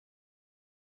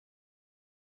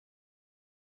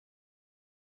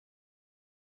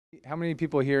many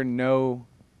people here know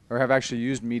or have actually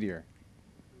used Meteor?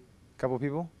 A couple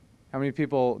people? How many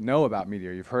people know about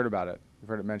Meteor? You've heard about it. You've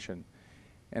heard it mentioned.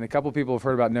 And a couple people have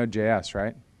heard about Node.js,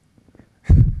 right?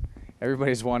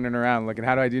 Everybody's wandering around looking,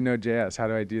 how do I do Node.js? How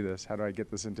do I do this? How do I get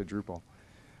this into Drupal?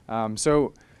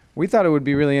 So we thought it would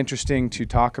be really interesting to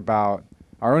talk about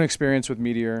our own experience with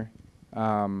Meteor.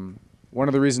 One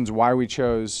of the reasons why we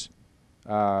chose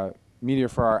Meteor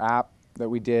for our app that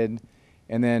we did,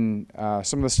 and then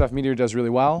some of the stuff Meteor does really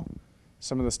well,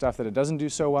 some of the stuff that it doesn't do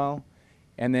so well,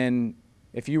 and then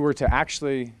if you were to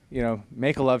actually,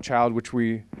 make a love child, which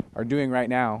we are doing right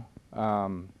now,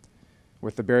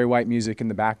 with the Barry White music in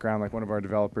the background, like one of our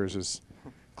developers is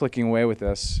clicking away with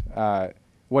this,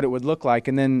 what it would look like,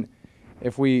 and then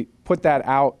if we put that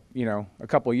out, a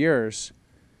couple years,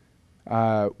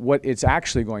 what it's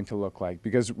actually going to look like,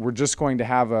 because we're just going to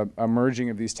have a merging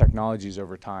of these technologies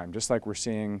over time, just like we're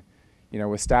seeing,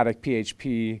 with static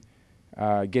PHP,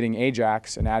 getting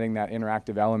Ajax and adding that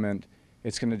interactive element.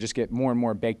 It's going to just get more and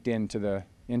more baked into the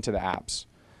apps.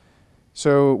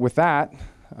 So with that,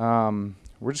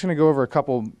 we're just going to go over a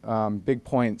couple big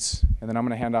points, and then I'm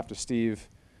going to hand off to Steve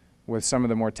with some of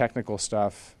the more technical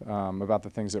stuff about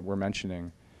the things that we're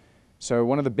mentioning. So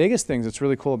one of the biggest things that's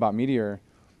really cool about Meteor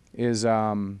is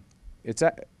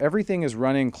everything is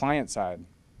running client-side.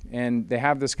 And they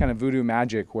have this kind of voodoo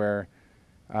magic where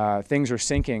things are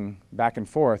syncing back and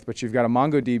forth, but you've got a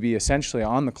MongoDB essentially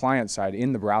on the client side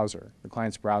in the browser, the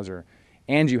client's browser,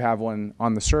 and you have one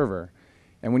on the server.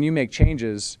 And when you make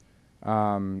changes,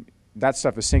 that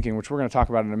stuff is syncing, which we're going to talk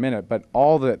about in a minute, but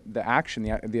all the action,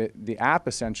 the app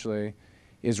essentially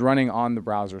is running on the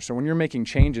browser. So when you're making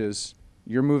changes,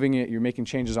 you're moving it, you're making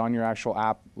changes on your actual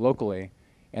app locally,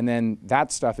 and then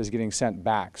that stuff is getting sent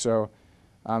back. So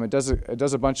it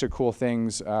does a bunch of cool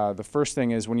things. The first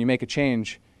thing is when you make a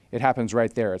change, it happens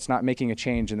right there. It's not making a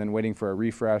change and then waiting for a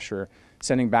refresh or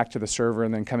sending back to the server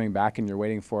and then coming back and you're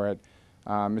waiting for it.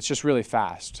 It's just really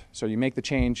fast. So you make the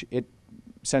change, it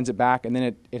sends it back, and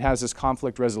then it has this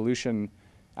conflict resolution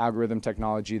algorithm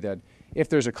technology that if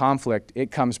there's a conflict,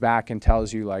 it comes back and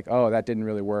tells you like, oh, that didn't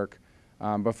really work.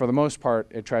 But for the most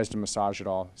part, it tries to massage it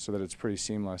all so that it's pretty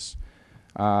seamless.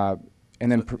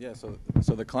 And then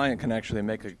so the client can actually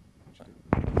make a.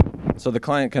 So the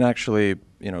client can actually,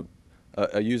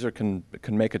 a user can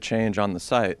make a change on the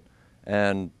site,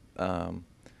 and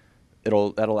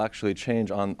that'll actually change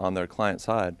on their client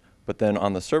side. But then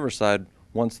on the server side,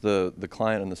 once the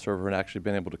client and the server have actually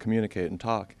been able to communicate and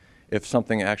talk, if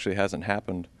something actually hasn't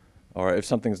happened, or if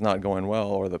something's not going well,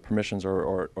 or the permissions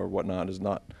or whatnot is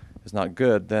not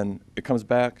good, then it comes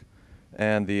back,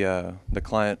 and the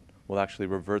client will actually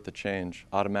revert the change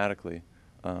automatically.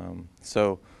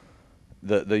 So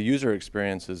the user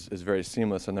experience is very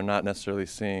seamless, and they're not necessarily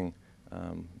seeing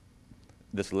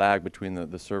this lag between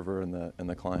the server and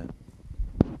the client.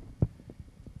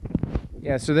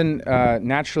 Yeah, so then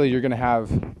naturally you're going to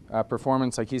have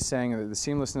performance, like he's saying, the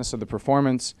seamlessness of the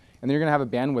performance, and then you're going to have a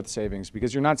bandwidth savings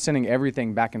because you're not sending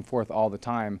everything back and forth all the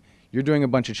time. You're doing a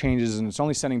bunch of changes, and it's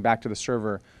only sending back to the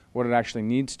server what it actually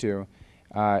needs to.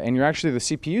 And you're actually the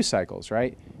CPU cycles,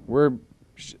 right? We're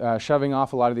shoving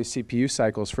off a lot of these CPU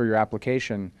cycles for your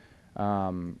application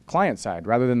client side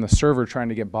rather than the server trying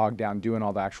to get bogged down doing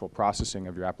all the actual processing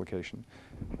of your application.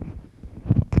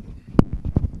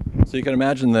 So you can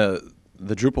imagine the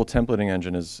Drupal templating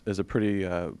engine is a pretty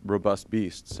robust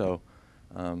beast. So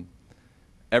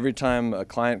every time a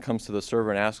client comes to the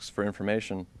server and asks for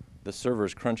information, the server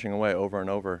is crunching away over and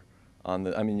over on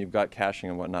you've got caching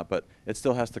and whatnot, but it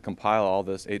still has to compile all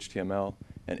this HTML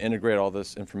and integrate all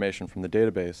this information from the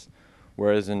database.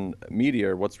 Whereas in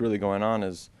Meteor, what's really going on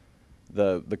is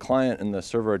the client and the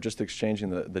server are just exchanging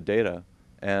the data,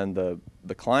 and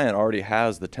the client already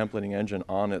has the templating engine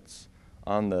on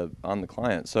the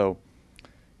client. So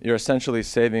you're essentially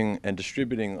saving and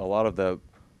distributing a lot of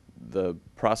the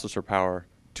processor power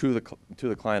to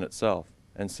the client itself,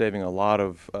 and saving a lot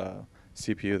of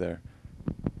CPU there.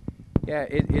 Yeah,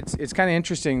 it's kind of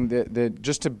interesting that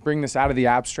just to bring this out of the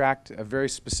abstract, a very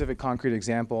specific concrete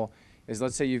example is,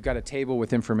 let's say you've got a table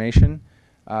with information,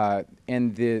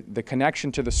 and the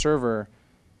connection to the server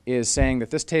is saying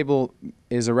that this table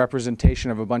is a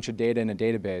representation of a bunch of data in a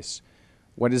database.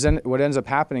 What ends up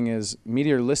happening is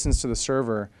Meteor listens to the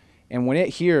server, and when it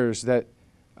hears that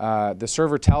the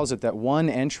server tells it that one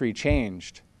entry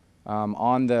changed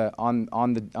on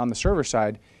the server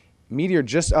side, Meteor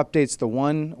just updates the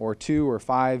 1 or 2 or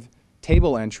 5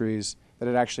 table entries that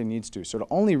it actually needs to. So it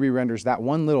only re-renders that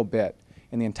one little bit,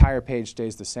 and the entire page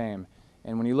stays the same.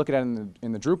 And when you look at it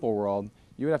in the Drupal world,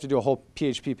 you would have to do a whole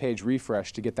PHP page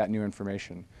refresh to get that new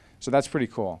information. So that's pretty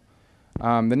cool.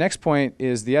 The next point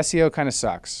is the SEO kind of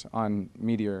sucks on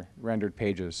Meteor rendered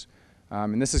pages.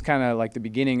 And this is kind of like the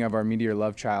beginning of our Meteor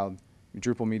love child,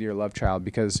 Drupal Meteor love child,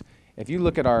 because if you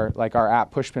look at our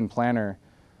app Pushpin Planner,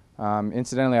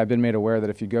 incidentally, I've been made aware that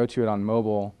if you go to it on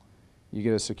mobile, you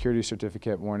get a security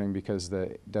certificate warning because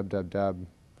the www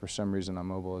for some reason on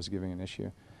mobile is giving an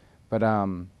issue. But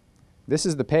this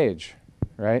is the page,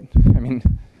 right? I mean,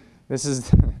 this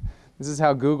is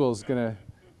how Google's gonna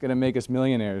make us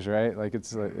millionaires, right? Like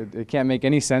it can't make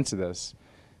any sense of this.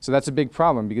 So that's a big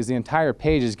problem because the entire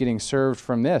page is getting served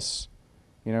from this,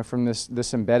 from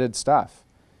this embedded stuff,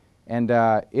 and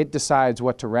it decides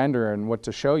what to render and what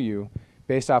to show you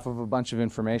based off of a bunch of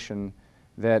information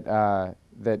that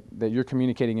you're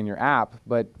communicating in your app.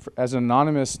 But as an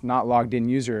anonymous, not logged in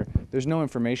user, there's no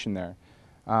information there.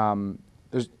 And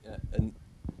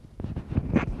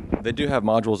they do have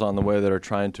modules on the way that are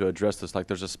trying to address this. Like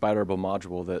there's a Spiderable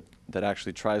module that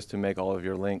actually tries to make all of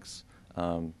your links,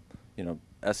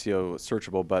 SEO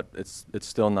searchable, but it's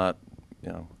still not,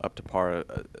 up to par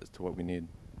as to what we need.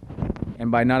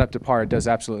 And by not up to par, it does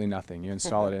absolutely nothing. You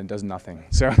install it and it does nothing.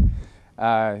 So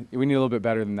we need a little bit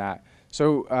better than that.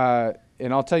 So,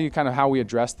 and I'll tell you kind of how we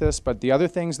address this, but the other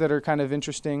things that are kind of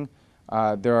interesting,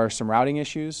 there are some routing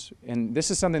issues, and this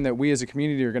is something that we as a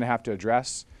community are going to have to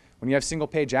address. When you have single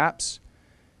page apps,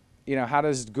 how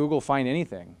does Google find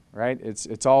anything, right?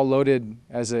 It's all loaded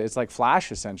it's like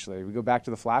Flash essentially. We go back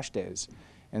to the Flash days.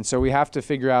 And so we have to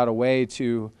figure out a way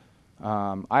to,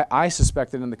 I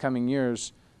suspect that in the coming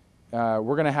years,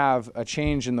 we're going to have a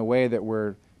change in the way that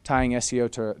we're tying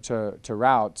SEO to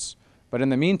routes. But in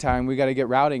the meantime, we got to get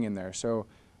routing in there. So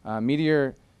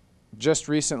Meteor just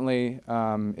recently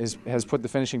has put the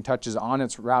finishing touches on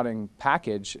its routing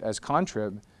package as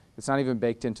contrib. It's not even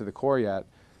baked into the core yet.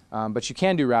 But you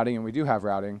can do routing, and we do have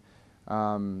routing.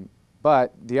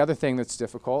 But the other thing that's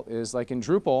difficult is, like in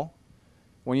Drupal,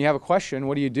 when you have a question,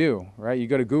 what do? Right? You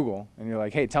go to Google, and you're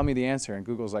like, hey, tell me the answer. And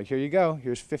Google's like, here you go.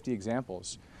 Here's 50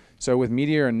 examples. So with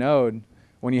Meteor and Node,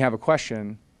 when you have a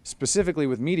question, specifically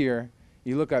with Meteor,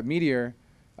 you look up Meteor,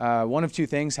 one of two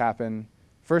things happen.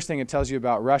 First thing, it tells you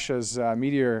about Russia's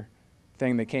Meteor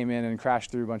thing that came in and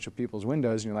crashed through a bunch of people's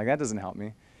windows, and you're like, that doesn't help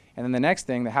me. And then the next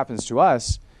thing that happens to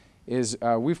us is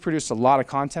we've produced a lot of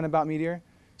content about Meteor.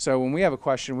 So when we have a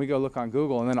question, we go look on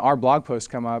Google, and then our blog posts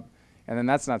come up, and then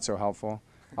that's not so helpful.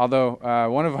 Although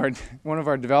one of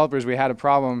our developers, we had a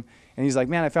problem, and he's like,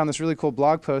 man, I found this really cool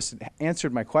blog post that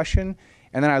answered my question,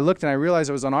 and then I looked and I realized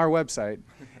it was on our website.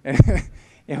 And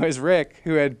it was Rick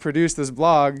who had produced this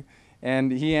blog,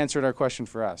 and he answered our question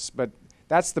for us. But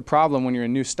that's the problem when you're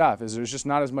in new stuff, is there's just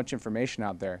not as much information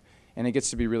out there, and it gets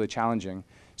to be really challenging.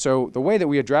 So the way that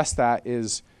we address that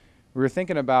is we were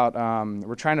thinking about,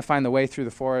 we're trying to find the way through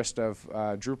the forest of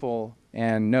Drupal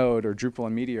and Node, or Drupal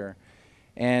and Meteor.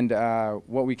 And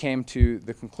what we came to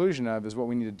the conclusion of is what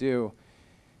we need to do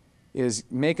is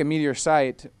make a Meteor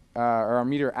site or a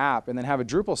Meteor app, and then have a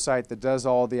Drupal site that does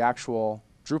all the actual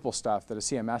Drupal stuff that a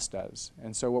CMS does.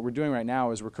 And so what we're doing right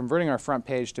now is we're converting our front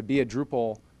page to be a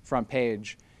Drupal front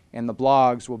page, and the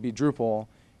blogs will be Drupal,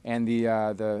 and the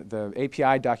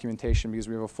API documentation, because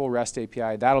we have a full REST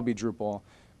API, that'll be Drupal.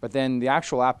 But then the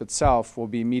actual app itself will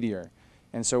be Meteor.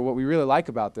 And so what we really like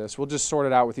about this, we'll just sort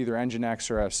it out with either Nginx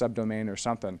or a subdomain or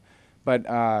something. But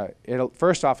it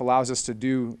first off allows us to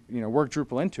do, work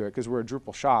Drupal into it because we're a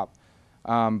Drupal shop.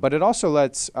 But it also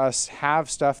lets us have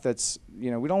stuff that's, we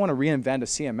don't want to reinvent a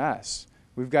CMS.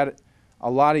 We've got a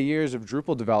lot of years of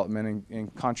Drupal development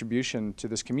and contribution to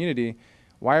this community.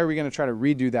 Why are we going to try to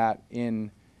redo that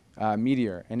in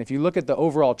Meteor? And if you look at the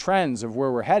overall trends of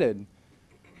where we're headed,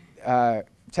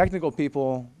 technical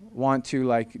people want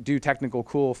to do technical,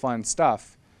 cool, fun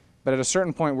stuff. But at a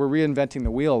certain point, we're reinventing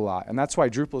the wheel a lot. And that's why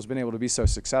Drupal has been able to be so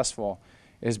successful,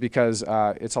 is because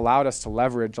it's allowed us to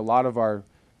leverage a lot of our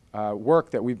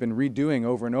work that we've been redoing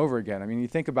over and over again. I mean, you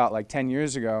think about 10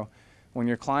 years ago, when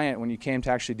your client, when you came to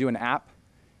actually do an app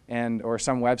or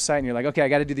some website, and you're like, okay, I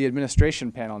got to do the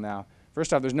administration panel now.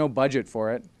 First off, there's no budget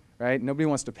for it, right? Nobody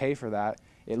wants to pay for that.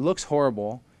 It looks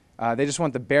horrible. They just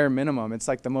want the bare minimum. It's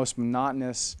like the most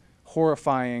monotonous,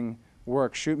 horrifying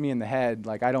work. Shoot me in the head,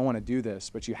 like I don't want to do this,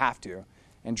 but you have to.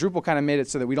 And Drupal kind of made it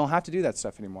so that we don't have to do that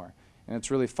stuff anymore. And it's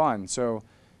really fun. So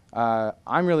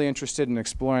I'm really interested in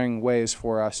exploring ways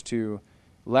for us to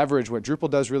leverage what Drupal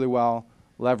does really well,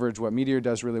 leverage what Meteor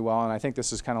does really well, and I think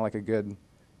this is kind of like a good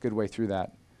way through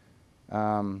that.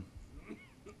 Let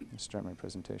me start my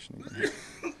presentation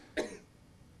again.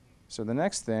 So the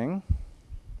next thing,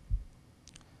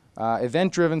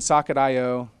 event-driven socket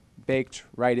I/O baked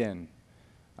right in.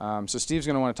 So Steve's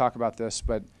going to want to talk about this,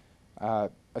 but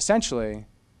essentially,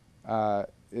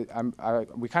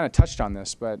 we kind of touched on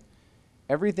this, but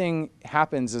everything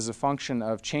happens as a function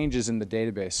of changes in the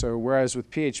database. So whereas with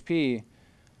PHP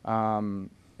in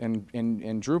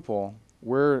Drupal,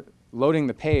 we're loading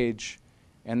the page,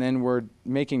 and then we're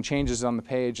making changes on the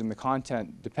page and the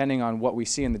content depending on what we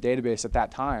see in the database at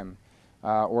that time,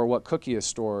 or what cookie is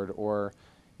stored, or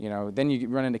then you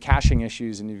run into caching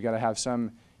issues, and you've got to have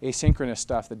some asynchronous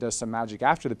stuff that does some magic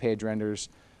after the page renders.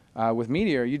 With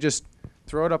Meteor, you just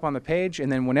throw it up on the page,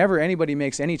 and then whenever anybody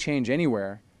makes any change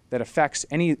anywhere that affects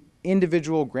any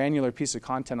individual granular piece of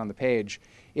content on the page,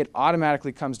 it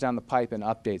automatically comes down the pipe and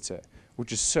updates it,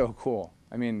 which is so cool.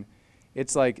 I mean,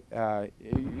 it's like,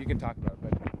 you can talk about it.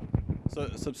 But So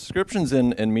subscriptions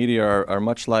in Meteor are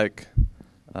much like,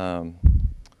 it's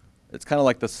kind of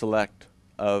like the select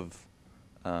of,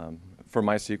 for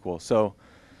MySQL. So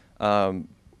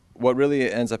what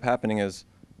really ends up happening is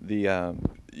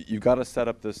you've got to set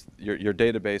up your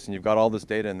database, and you've got all this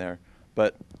data in there,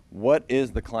 but what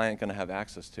is the client going to have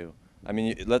access to? I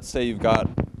mean, let's say you've got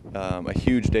a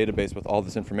huge database with all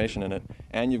this information in it,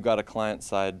 and you've got a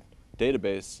client-side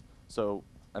database. So,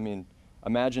 I mean,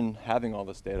 imagine having all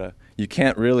this data. You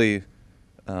can't really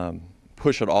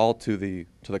push it all to the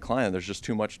client. There's just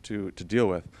too much to deal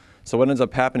with. So what ends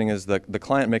up happening is the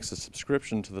client makes a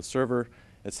subscription to the server.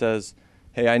 It says,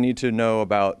 hey, I need to know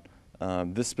about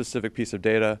this specific piece of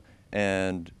data,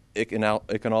 and it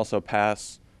can also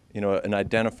pass an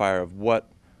identifier of what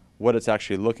it's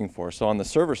actually looking for. So on the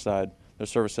server side, the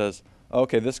server says,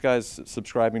 okay, this guy's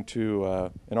subscribing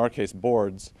to, in our case,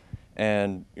 boards,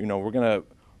 and we're gonna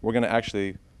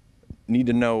actually need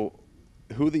to know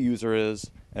who the user is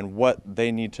and what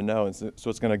they need to know. And so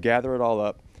it's going to gather it all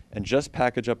up and just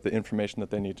package up the information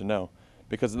that they need to know.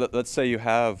 Because let's say you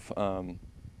have, in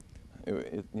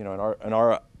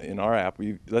our app,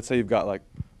 let's say you've got like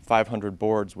 500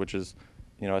 boards, which is,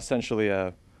 essentially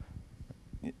a,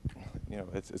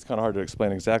 it's kind of hard to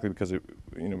explain exactly because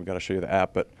we've got to show you the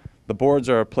app. But the boards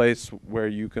are a place where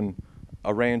you can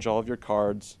arrange all of your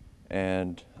cards,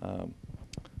 and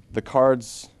the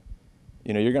cards,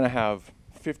 you're going to have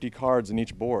 50 cards in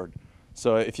each board.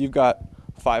 So if you've got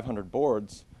 500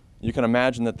 boards, you can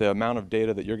imagine that the amount of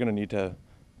data that you're going to need to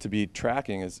be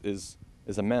tracking is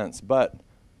immense. But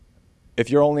if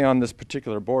you're only on this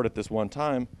particular board at this one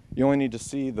time, you only need to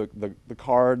see the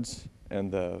cards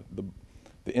and the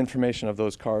information of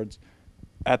those cards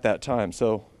at that time.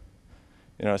 So,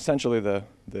 essentially the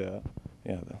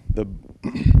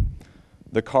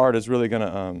card is really going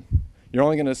to you're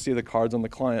only going to see the cards on the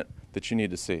client that you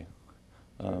need to see.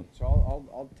 So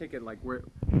I'll take it like where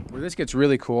this gets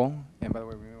really cool. And by the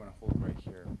way, we may want to hold it right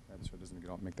here so it doesn't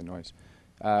make the noise.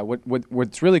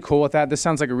 What's really cool with that? This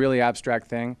sounds like a really abstract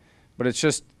thing, but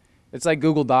it's like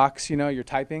Google Docs. You're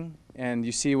typing and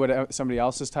you see what somebody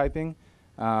else is typing.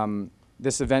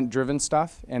 This event-driven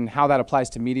stuff and how that applies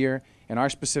to Meteor. In our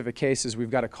specific case is we've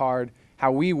got a card.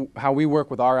 How we work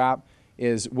with our app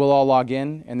is we'll all log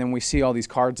in, and then we see all these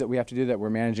cards that we have to do that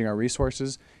we're managing our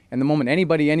resources. And the moment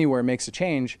anybody anywhere makes a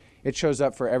change, it shows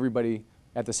up for everybody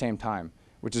at the same time,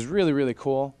 which is really, really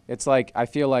cool. It's like, I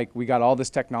feel like we got all this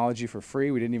technology for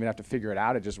free. We didn't even have to figure it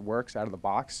out. It just works out of the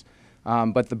box.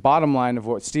 But the bottom line of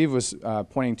what Steve was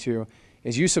pointing to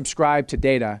is you subscribe to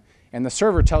data, and the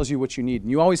server tells you what you need. And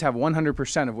you always have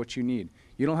 100% of what you need.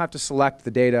 You don't have to select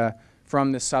the data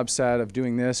from this subset of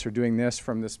doing this or doing this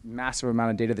from this massive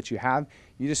amount of data that you have.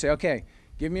 You just say, okay,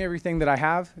 give me everything that I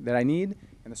have, that I need,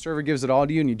 and the server gives it all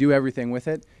to you, and you do everything with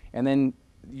it. And then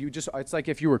it's like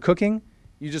if you were cooking,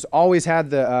 you just always had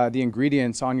the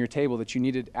ingredients on your table that you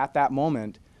needed at that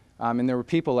moment. And there were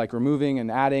people like removing and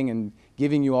adding and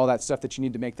giving you all that stuff that you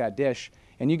need to make that dish.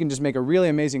 And you can just make a really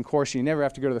amazing course. You never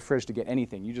have to go to the fridge to get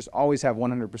anything. You just always have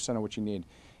 100% of what you need.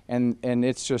 And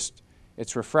it's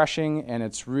refreshing, and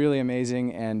it's really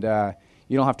amazing. And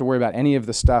you don't have to worry about any of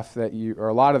the stuff or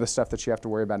a lot of the stuff that you have to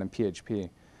worry about in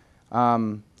PHP.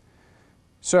 On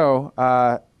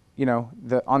the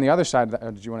other side of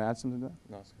that, did you want to add something to that?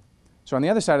 No, it's good. So on the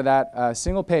other side of that,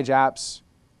 single-page apps,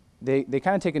 they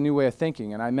kind of take a new way of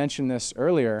thinking. And I mentioned this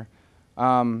earlier.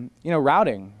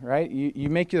 Routing, right? You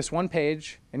make this one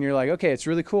page, and you're like, okay, it's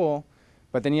really cool,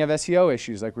 but then you have SEO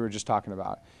issues like we were just talking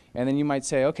about. And then you might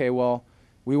say, okay, well,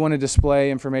 we want to display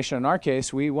information. In our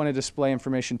case, we want to display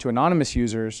information to anonymous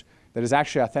users that is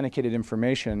actually authenticated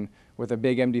information with a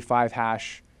big MD5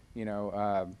 hash,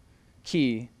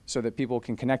 key so that people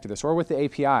can connect to this, or with the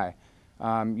API.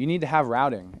 You need to have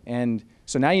routing. And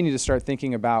so now you need to start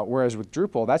thinking about, whereas with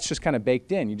Drupal, that's just kind of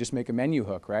baked in. You just make a menu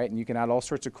hook, right? And you can add all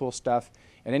sorts of cool stuff.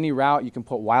 At any route, you can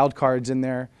put wildcards in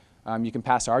there. You can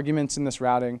pass arguments in this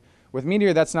routing. With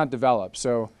Meteor, that's not developed.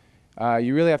 So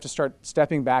you really have to start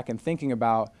stepping back and thinking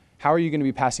about how are you going to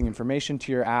be passing information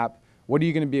to your app? What are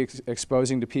you going to be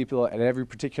exposing to people at every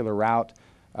particular route?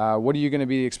 What are you going to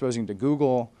be exposing to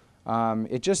Google?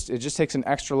 It just takes an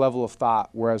extra level of thought,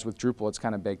 whereas with Drupal, it's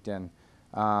kind of baked in.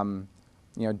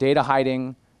 Data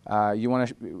hiding.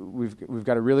 We've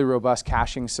got a really robust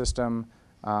caching system.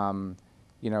 In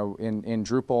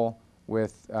Drupal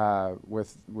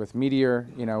with Meteor.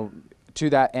 To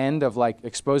that end of like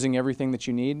exposing everything that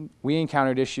you need, we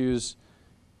encountered issues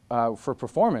for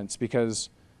performance because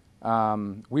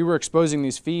we were exposing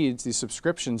these feeds, these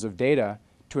subscriptions of data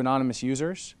to anonymous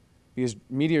users, because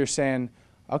Meteor is saying,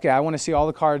 okay, I want to see all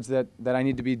the cards that I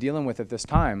need to be dealing with at this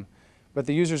time, but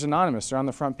the user's anonymous, they're on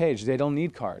the front page, they don't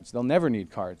need cards, they'll never need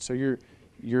cards. So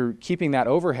you're keeping that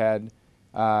overhead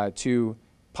to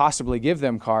possibly give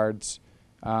them cards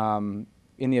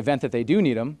in the event that they do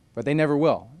need them, but they never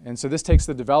will. And so this takes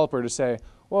the developer to say,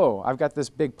 whoa, I've got this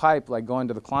big pipe like going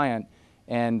to the client,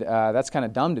 and that's kind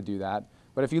of dumb to do that.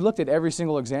 But if you looked at every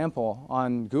single example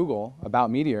on Google about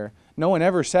Meteor, no one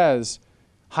ever says,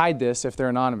 hide this if they're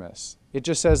anonymous. It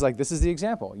just says, like, this is the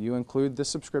example. You include the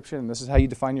subscription, and this is how you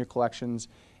define your collections,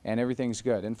 and everything's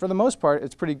good. And for the most part,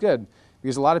 it's pretty good,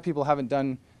 because a lot of people haven't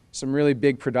done some really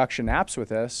big production apps with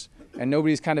this, and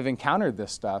nobody's kind of encountered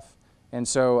this stuff. And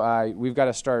so we've got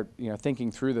to start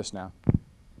thinking through this now.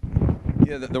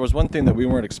 Yeah, there was one thing that we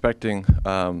weren't expecting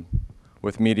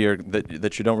with Meteor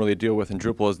that you don't really deal with in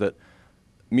Drupal, is that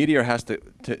Meteor has to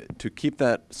keep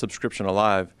that subscription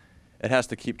alive. It has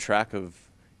to keep track of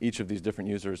each of these different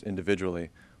users individually,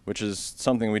 which is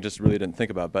something we just really didn't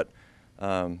think about. But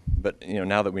now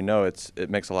that we know, it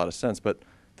makes a lot of sense. But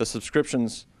the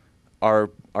subscriptions are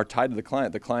tied to the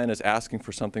client. The client is asking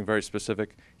for something very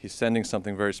specific. He's sending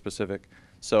something very specific.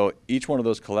 So each one of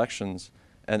those collections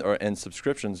and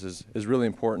subscriptions is really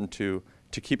important to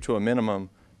keep to a minimum,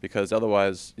 because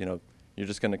otherwise, you're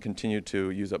just going to continue to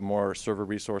use up more server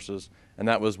resources. And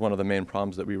that was one of the main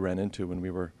problems that we ran into when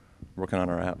we were working on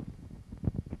our app.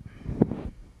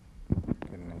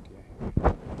 Get an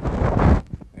idea.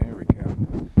 There we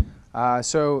go.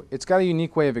 So it's got a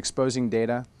unique way of exposing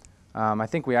data. I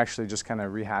think we actually just kind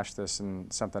of rehashed this in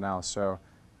something else, or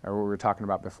what we were talking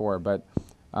about before. But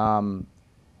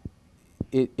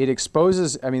it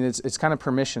exposes, it's kind of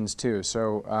permissions too.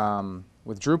 So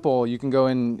with Drupal, you can go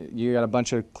in, you got a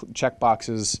bunch of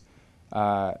checkboxes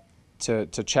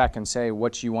to check and say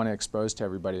what you want to expose to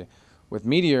everybody. With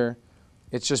Meteor,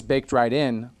 it's just baked right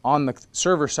in. On the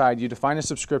server side, you define a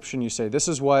subscription. You say, this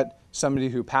is what somebody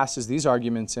who passes these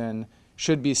arguments in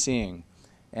should be seeing.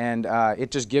 And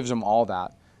it just gives them all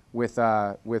that. With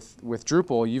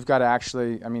Drupal, you've got to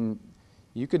actually,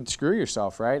 you could screw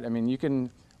yourself, right? You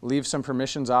can leave some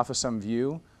permissions off of some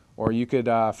view, or you could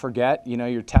forget,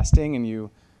 you're testing and you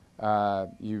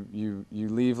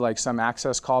leave like some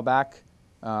access callback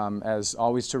as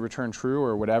always to return true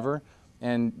or whatever.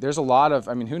 And there's a lot of,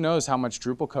 who knows how much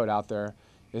Drupal code out there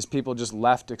is people just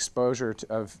left exposure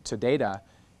to data,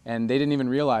 and they didn't even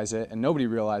realize it, and nobody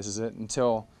realizes it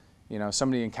until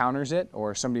somebody encounters it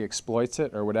or somebody exploits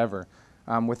it or whatever.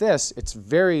 With this, it's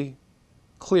very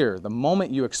clear. The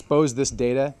moment you expose this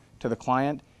data to the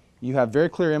client, you have very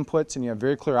clear inputs and you have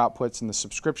very clear outputs, and the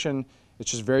subscription, it's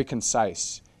just very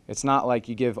concise. It's not like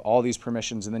you give all these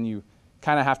permissions and then you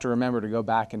kind of have to remember to go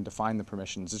back and define the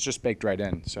permissions. It's just baked right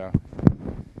in. So.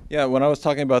 Yeah, when I was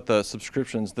talking about the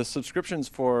subscriptions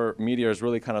for Meteor is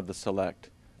really kind of the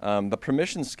select. The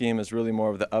permission scheme is really more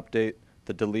of the update,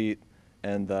 the delete,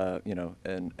 and the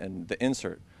and the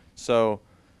insert. So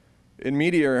in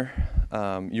Meteor,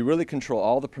 you really control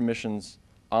all the permissions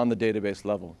on the database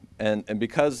level, and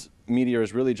because Meteor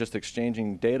is really just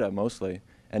exchanging data mostly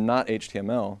and not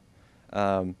HTML,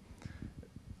 the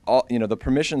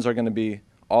permissions are going to be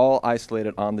all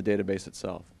isolated on the database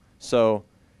itself. So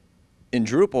in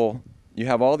Drupal, you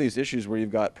have all these issues where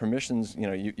you've got permissions.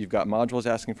 You've got modules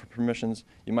asking for permissions.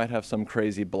 You might have some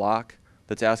crazy block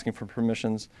that's asking for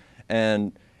permissions,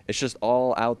 and it's just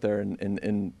all out there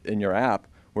in your app.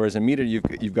 Whereas in Meteor,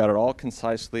 you've got it all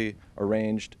concisely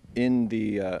arranged in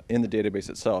the database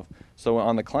itself. So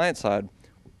on the client side,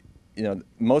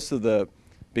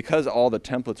 because all the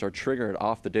templates are triggered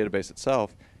off the database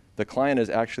itself, the client is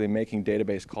actually making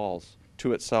database calls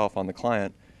to itself on the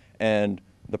client, and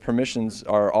the permissions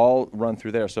are all run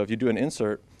through there. So if you do an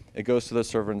insert, it goes to the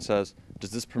server and says,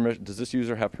 does this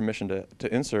user have permission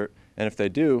to insert? And if they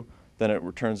do, then it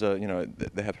returns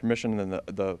they have permission, and then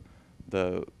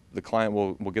the client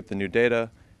will get the new data,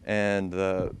 and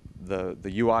the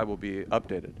UI will be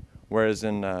updated. Whereas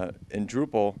in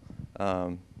Drupal,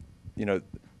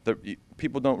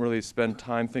 people don't really spend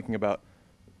time thinking about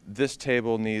this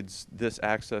table needs this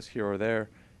access here or there.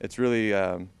 It's really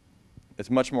it's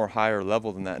much more higher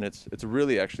level than that, and it's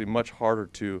really actually much harder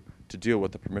to deal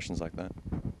with the permissions like that.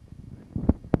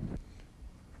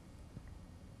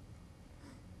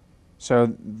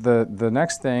 So the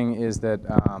next thing is that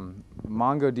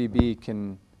MongoDB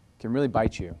can really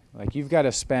bite you. Like, you've got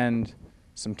to spend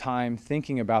some time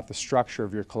thinking about the structure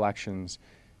of your collections,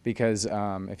 because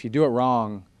if you do it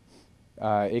wrong,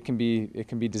 it can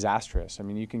be disastrous. I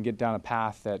mean, you can get down a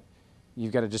path that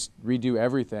you've got to just redo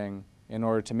everything in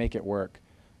order to make it work,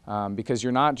 because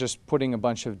you're not just putting a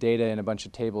bunch of data in a bunch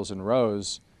of tables and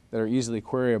rows that are easily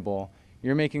queryable.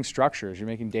 You're making structures. You're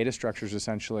making data structures,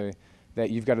 essentially, that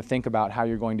you've got to think about how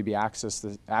you're going to be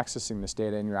accessing this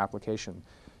data in your application.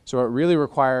 So it really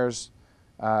requires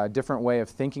a different way of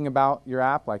thinking about your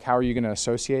app, like how are you going to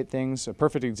associate things. A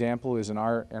perfect example is in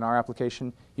our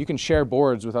application, you can share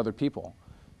boards with other people.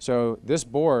 So this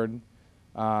board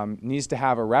needs to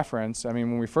have a reference. I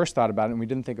mean, when we first thought about it and we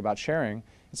didn't think about sharing,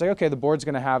 it's like, okay, the board's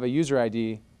going to have a user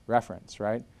ID reference,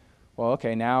 right? Well,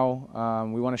 okay, now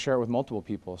we want to share it with multiple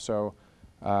people. So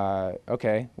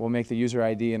okay, we'll make the user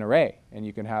ID an array, and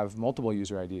you can have multiple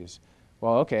user IDs.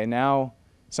 Well, okay, now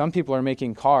some people are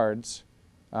making cards,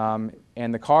 and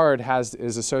the card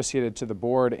is associated to the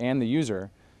board and the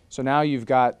user. So now you've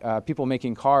got people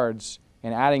making cards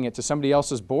and adding it to somebody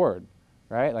else's board,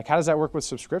 right? Like, how does that work with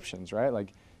subscriptions, right?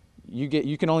 Like, you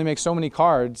can only make so many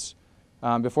cards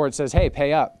before it says, hey,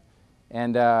 pay up.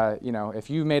 And you know, if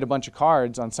you made a bunch of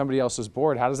cards on somebody else's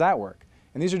board, how does that work?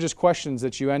 And these are just questions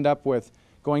that you end up with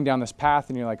going down this path,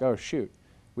 and you're like, oh shoot,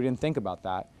 we didn't think about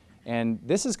that. And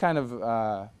this is kind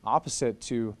of opposite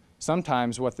to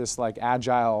sometimes what this like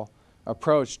agile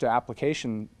approach to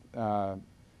application you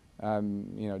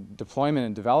know, deployment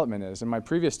and development is. In my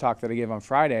previous talk that I gave on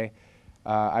Friday,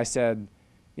 I said,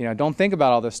 you know, don't think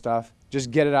about all this stuff, just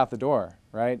get it out the door,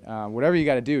 right? Whatever you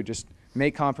got to do, just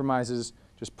make compromises,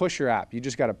 just push your app. You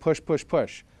just got to push, push,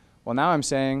 push. Well, now I'm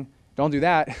saying, don't do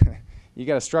that. You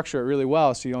got to structure it really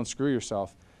well so you don't screw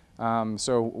yourself.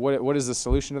 So what is the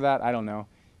solution to that? I don't know.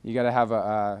 You got to have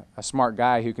a smart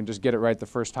guy who can just get it right the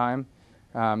first time.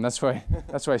 That's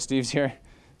why Steve's here.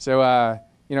 So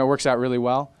you know, it works out really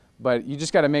well. But you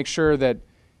just got to make sure that,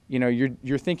 you know,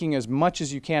 you're thinking as much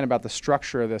as you can about the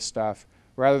structure of this stuff,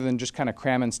 rather than just kind of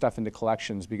cramming stuff into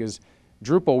collections. Because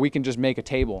Drupal, we can just make a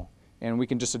table, and we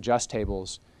can just adjust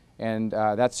tables, and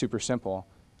that's super simple.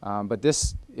 But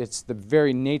it's the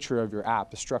very nature of your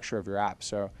app, the structure of your app.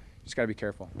 So you just got to be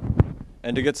careful.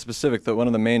 And to get specific, one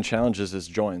of the main challenges is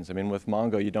joins. I mean, with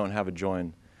Mongo, you don't have a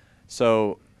join.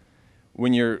 So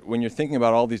when you're thinking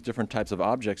about all these different types of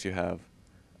objects you have,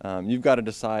 you've got to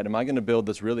decide, am I going to build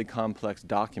this really complex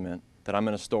document that I'm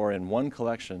going to store in one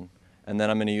collection, and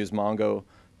then I'm going to use Mongo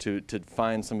to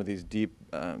find some of these deep,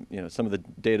 you know, some of the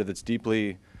data that's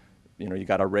deeply, you know, you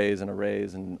got arrays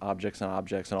and objects and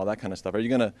all that kind of stuff. Are you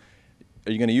going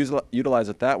to utilize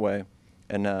it that way,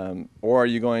 and or are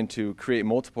you going to create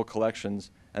multiple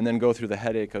collections and then go through the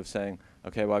headache of saying,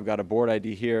 okay, well, I've got a board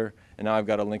ID here, and now I've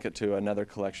got to link it to another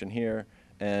collection here.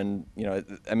 And you know,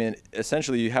 I mean,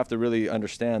 essentially, you have to really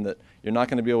understand that you're not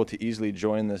going to be able to easily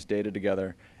join this data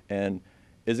together. And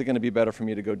is it going to be better for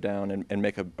me to go down and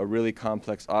make a really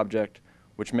complex object,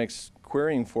 which makes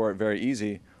querying for it very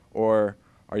easy, or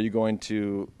are you going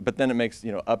to? But then it makes,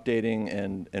 you know, updating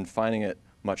and finding it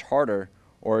much harder.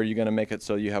 Or are you going to make it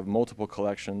so you have multiple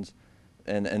collections,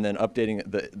 and then updating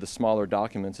the smaller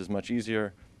documents is much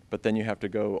easier, but then you have to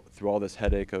go through all this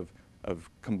headache of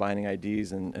combining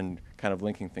IDs and kind of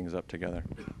linking things up together.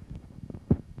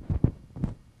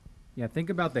 Yeah, think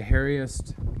about the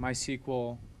hairiest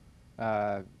MySQL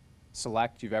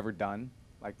select you've ever done,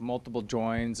 like multiple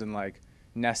joins and like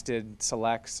nested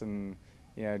selects and,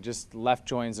 you know, just left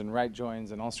joins and right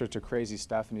joins and all sorts of crazy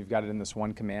stuff, and you've got it in this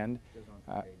one command. Goes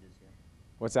on for pages, yeah.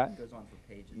 What's that? It goes on for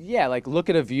pages. Yeah, like look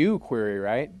at a view query,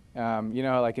 right? You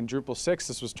know, like in Drupal 6,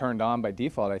 this was turned on by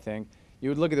default, I think. You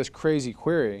would look at this crazy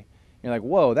query, and you're like,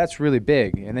 whoa, that's really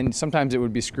big. And then sometimes it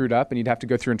would be screwed up, and you'd have to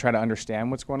go through and try to understand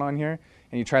what's going on here.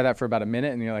 And you try that for about a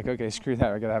minute, and you're like, okay, screw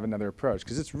that, I gotta have another approach,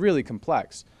 because it's really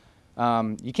complex.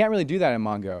 You can't really do that in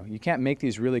Mongo. You can't make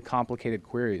these really complicated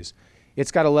queries.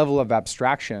 It's got a level of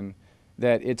abstraction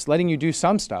that it's letting you do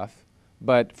some stuff,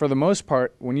 but for the most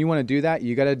part, when you want to do that,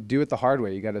 you got to do it the hard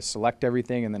way. You got to select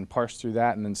everything and then parse through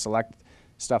that and then select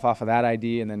stuff off of that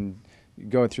ID and then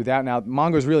go through that. Now,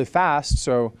 Mongo's really fast,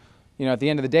 so you know, at the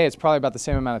end of the day, it's probably about the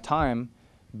same amount of time,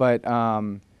 but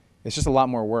it's just a lot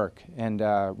more work. And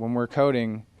when we're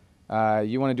coding,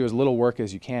 you want to do as little work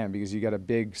as you can, because you got a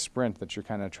big sprint that you're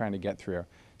kind of trying to get through.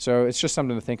 So it's just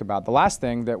something to think about. The last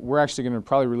thing that we're actually going to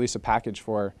probably release a package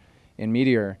for in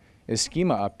Meteor is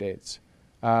schema updates.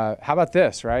 How about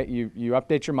this, right? You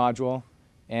update your module,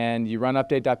 and you run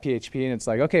update.php, and it's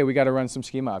like, okay, we got to run some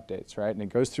schema updates, right? And it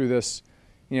goes through this,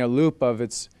 loop of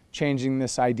it's changing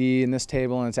this ID in this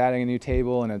table, and it's adding a new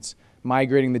table, and it's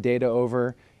migrating the data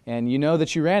over, and you know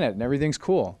that you ran it, and everything's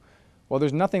cool. Well,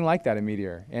 there's nothing like that in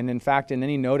Meteor. And in fact, in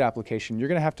any node application, you're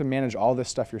going to have to manage all this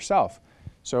stuff yourself.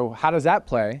 So how does that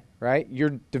play, right?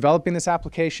 You're developing this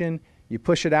application, you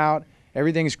push it out,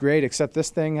 everything's great, except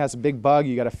this thing has a big bug,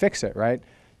 you got to fix it, right?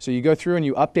 So you go through and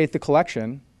you update the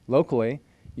collection locally.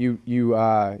 Your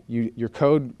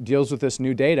code deals with this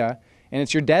new data, and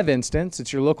it's your dev instance,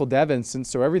 it's your local dev instance,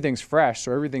 so everything's fresh,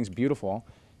 so everything's beautiful.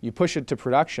 You push it to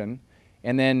production,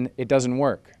 and then it doesn't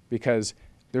work because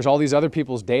there's all these other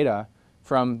people's data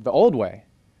from the old way.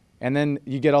 And then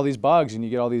you get all these bugs and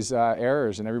you get all these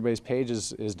errors, and everybody's page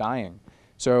is dying.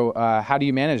 So how do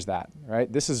you manage that,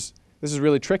 right? This is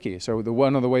really tricky. So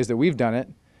one of the ways that we've done it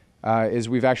is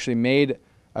we've actually made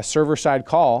a server-side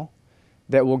call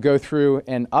that will go through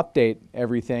and update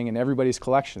everything in everybody's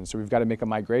collection. So we've got to make a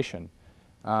migration.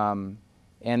 And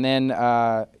then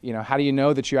how do you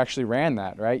know that you actually ran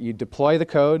that, right? You deploy the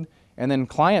code, and then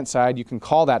client-side, you can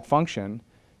call that function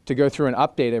to go through and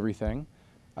update everything.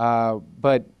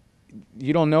 But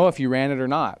you don't know if you ran it or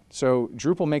not. So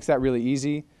Drupal makes that really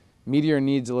easy. Meteor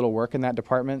needs a little work in that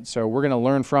department. So we're going to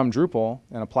learn from Drupal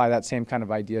and apply that same kind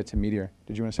of idea to Meteor.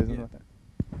 Did you want to say something about that?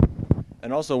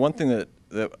 And also one thing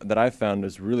that I've found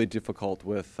is really difficult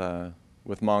with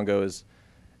Mongo is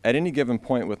at any given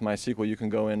point with MySQL, you can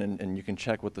go in and you can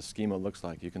check what the schema looks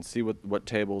like. You can see what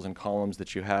tables and columns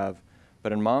that you have.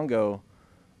 But in Mongo,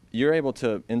 you're able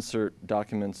to insert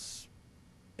documents,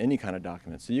 any kind of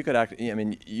document. So you could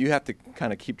you have to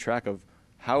kind of keep track of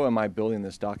how am I building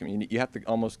this document. You have to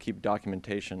almost keep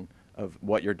documentation of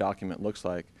what your document looks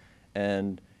like.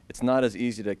 And it's not as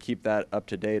easy to keep that up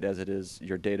to date as it is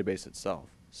your database itself.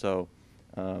 So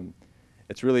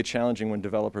it's really challenging when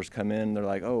developers come in, they're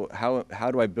like, oh,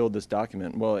 how do I build this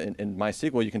document? Well, in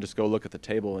MySQL, you can just go look at the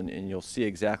table and you'll see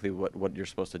exactly what you're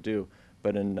supposed to do.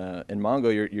 But in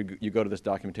Mongo, you go to this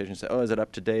documentation and say, oh, is it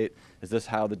up to date? Is this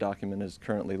how the document is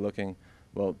currently looking?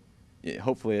 Well,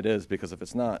 hopefully it is, because if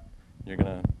it's not, you're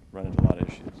going to run into a lot of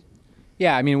issues.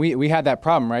 Yeah, I mean, we had that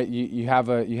problem, right? You have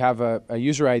a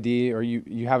user ID, or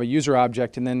you have a user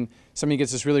object, and then somebody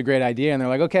gets this really great idea, and they're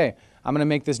like, okay, I'm going to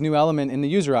make this new element in the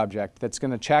user object that's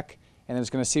going to check, and it's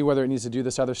going to see whether it needs to do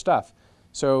this other stuff.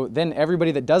 So then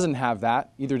everybody that doesn't have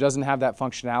that either doesn't have that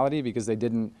functionality because they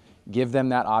didn't give them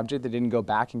that object, they didn't go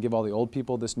back and give all the old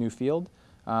people this new field,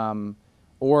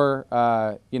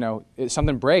 or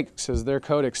something breaks because their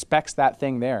code expects that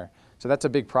thing there. So that's a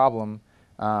big problem.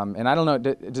 And I don't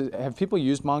know, have people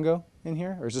used Mongo in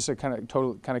here, or is this a kind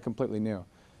of completely new?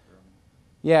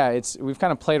 Yeah, we've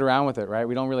kind of played around with it, right?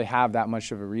 We don't really have that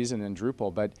much of a reason in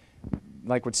Drupal, but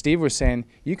like what Steve was saying,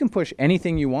 you can push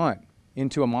anything you want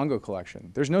into a Mongo collection.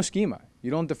 There's no schema.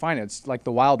 You don't define it. It's like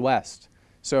the Wild West.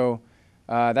 So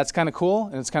that's kind of cool,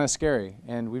 and it's kind of scary,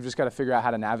 and we've just got to figure out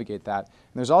how to navigate that.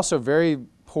 And there's also very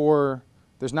poor,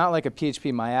 there's not like a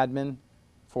PHP myadmin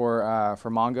for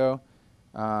Mongo.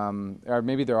 Or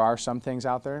maybe there are some things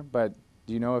out there, but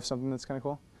do you know of something that's kind of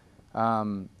cool?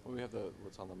 Well, we have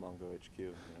what's on the Mongo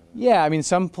HQ. Yeah, I mean,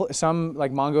 some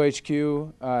like Mongo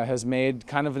HQ has made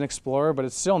kind of an explorer, but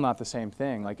it's still not the same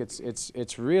thing. Like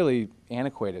it's really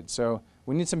antiquated. So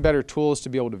we need some better tools to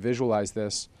be able to visualize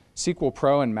this. SQL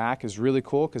Pro in Mac is really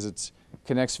cool because it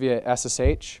connects via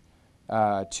SSH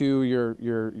to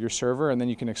your server, and then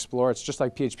you can explore. It's just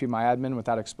like PHP myadmin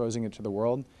without exposing it to the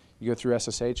world. You go through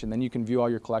SSH, and then you can view all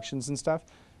your collections and stuff.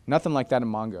 Nothing like that in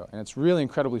Mongo, and it's really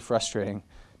incredibly frustrating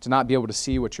to not be able to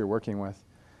see what you're working with.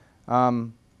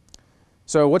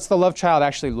 So what's the love child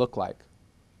actually look like?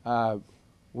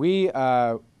 We've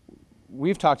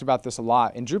talked about this a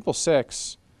lot. In Drupal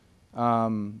 6,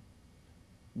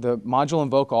 the module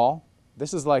invoke all,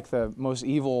 this is like the most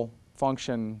evil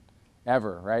function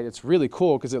ever, right? It's really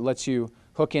cool because it lets you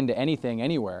hook into anything,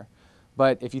 anywhere.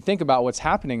 But if you think about what's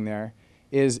happening there,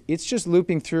 it's just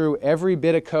looping through every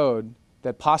bit of code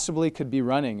that possibly could be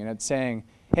running, and it's saying,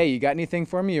 hey, you got anything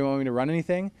for me? You want me to run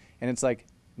anything? And it's like,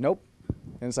 nope.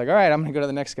 And it's like, all right, I'm going to go to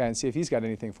the next guy and see if he's got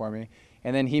anything for me.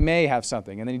 And then he may have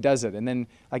something, and then he does it. And then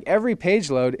like every page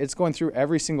load, it's going through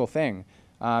every single thing.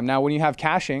 Now, when you have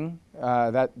caching,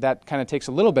 that kind of takes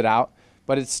a little bit out,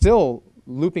 but it's still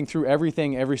looping through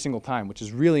everything every single time, which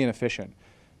is really inefficient.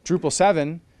 Drupal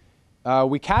 7,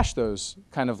 we cache those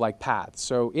kind of like paths.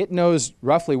 So it knows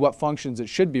roughly what functions it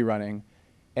should be running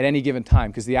at any given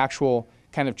time because the actual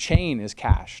kind of chain is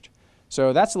cached.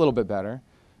 So that's a little bit better.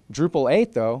 Drupal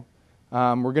 8, though,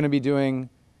 we're going to be doing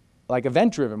like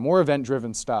event-driven, more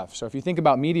event-driven stuff. So if you think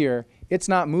about Meteor, it's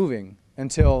not moving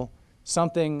until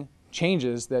something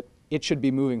changes that it should be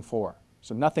moving for.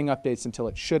 So nothing updates until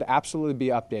it should absolutely be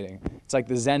updating. It's like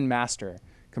the Zen master,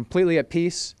 completely at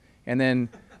peace, and then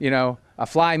a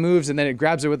fly moves and then it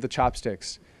grabs it with the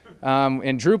chopsticks.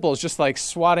 And Drupal is just like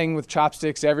swatting with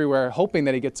chopsticks everywhere, hoping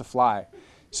that he gets a fly.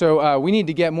 So we need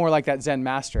to get more like that Zen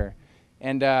master.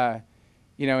 And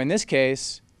in this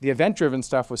case, the event-driven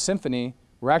stuff with Symfony,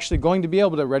 we're actually going to be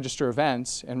able to register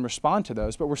events and respond to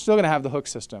those, but we're still going to have the hook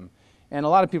system. And a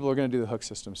lot of people are going to do the hook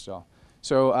system still.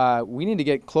 So we need to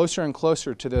get closer and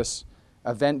closer to this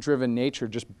event-driven nature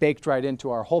just baked right into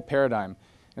our whole paradigm.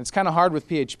 And it's kind of hard with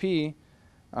PHP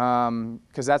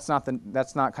because that's not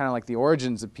kind of like the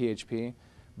origins of PHP.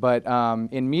 But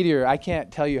in Meteor, I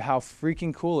can't tell you how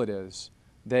freaking cool it is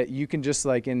that you can just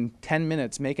like in 10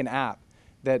 minutes make an app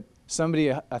that somebody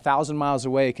 1,000 miles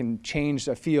away can change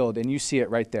a field and you see it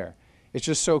right there. It's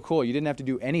just so cool. You didn't have to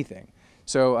do anything.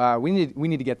 So we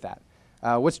need to get that.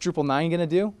 What's Drupal 9 going to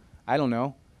do? I don't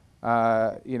know.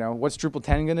 What's Drupal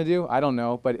 10 going to do? I don't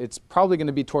know. But it's probably going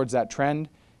to be towards that trend.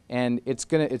 And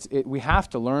we have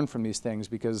to learn from these things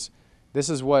because this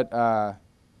is what,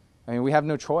 we have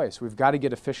no choice. We've got to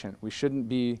get efficient. We shouldn't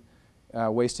be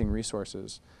wasting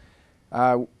resources.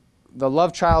 The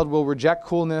love child will reject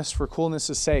coolness for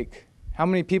coolness' sake. How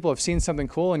many people have seen something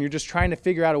cool and you're just trying to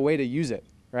figure out a way to use it,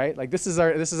 right? Like this is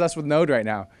us with Node right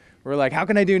now. We're like, how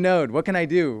can I do Node? What can I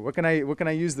do? What can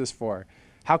I use this for?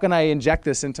 How can I inject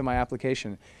this into my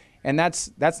application? And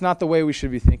that's not the way we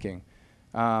should be thinking.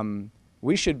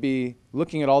 We should be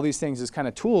looking at all these things as kind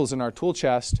of tools in our tool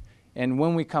chest, and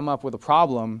when we come up with a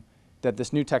problem that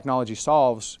this new technology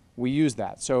solves, we use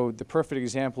that. So the perfect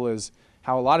example is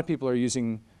how a lot of people are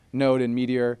using Node and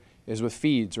Meteor is with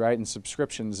feeds, right, and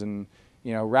subscriptions. And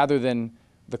rather than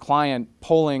the client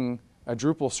polling a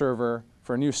Drupal server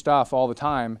for new stuff all the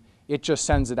time, it just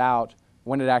sends it out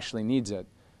when it actually needs it.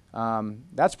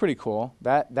 That's pretty cool.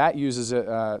 That uses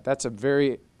that's a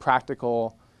very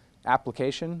practical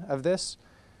application of this.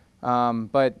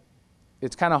 But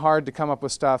it's kind of hard to come up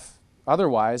with stuff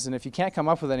otherwise. And if you can't come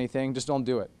up with anything, just don't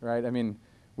do it, right? I mean,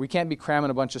 we can't be cramming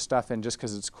a bunch of stuff in just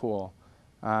because it's cool.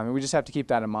 And we just have to keep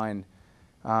that in mind.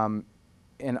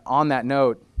 And on that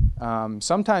note,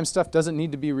 sometimes stuff doesn't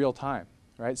need to be real time,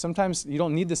 right? Sometimes you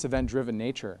don't need this event-driven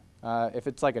nature. If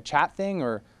it's like a chat thing,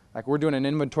 or like we're doing an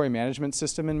inventory management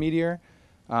system in Meteor,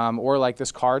 or like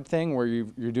this card thing where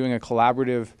you're doing a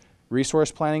collaborative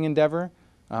resource planning endeavor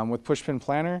with Pushpin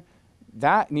Planner,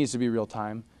 that needs to be real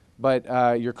time. But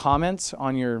your comments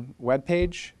on your web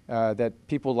page that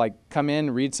people like come in,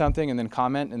 read something, and then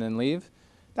comment and then leave,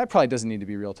 that probably doesn't need to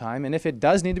be real time. And if it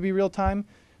does need to be real time,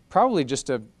 probably just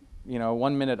a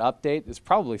 1 minute update is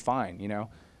probably fine.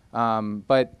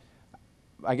 But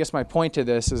I guess my point to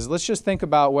this is let's just think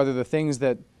about whether the things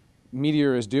that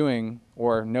Meteor is doing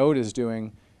or Node is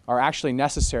doing are actually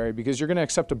necessary, because you're going to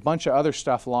accept a bunch of other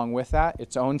stuff along with that,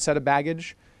 its own set of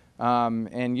baggage,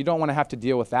 and you don't want to have to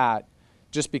deal with that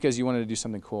just because you wanted to do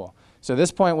something cool. So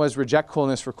this point was reject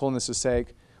coolness for coolness' sake.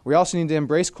 We also need to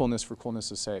embrace coolness for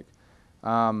coolness' sake.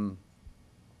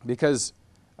 Because,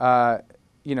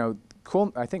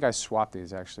 cool, I think I swapped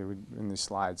these actually in these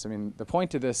slides. I mean, the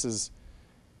point to this is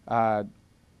Drupal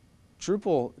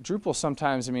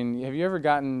sometimes, have you ever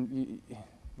gotten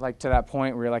like to that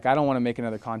point where you're like, I don't want to make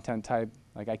another content type.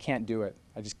 Like, I can't do it.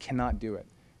 I just cannot do it,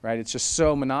 right? It's just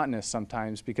so monotonous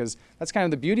sometimes, because that's kind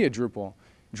of the beauty of Drupal.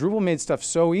 Drupal made stuff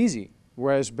so easy,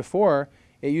 whereas before,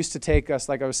 it used to take us,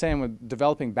 like I was saying, with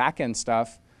developing back-end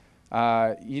stuff,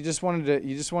 you just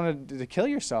wanted to kill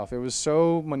yourself. It was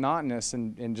so monotonous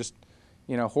and just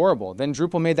horrible. Then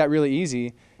Drupal made that really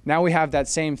easy. Now we have that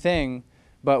same thing,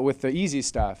 but with the easy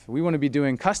stuff. We want to be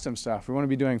doing custom stuff. We want to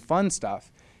be doing fun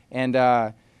stuff. And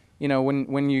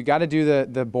when you got to do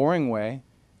the boring way,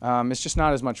 it's just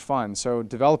not as much fun. So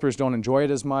developers don't enjoy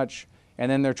it as much, and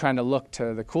then they're trying to look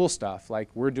to the cool stuff, like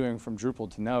we're doing from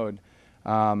Drupal to Node.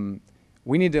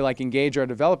 We need to engage our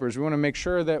developers. We want to make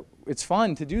sure that it's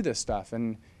fun to do this stuff.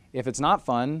 And if it's not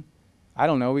fun, I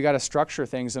don't know, we got to structure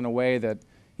things in a way that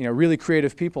really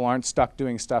creative people aren't stuck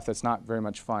doing stuff that's not very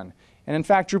much fun. And in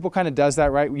fact, Drupal kind of does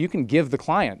that, right? You can give the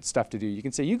client stuff to do. You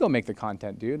can say, you go make the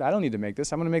content, dude. I don't need to make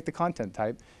this. I'm going to make the content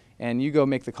type. And you go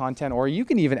make the content, or you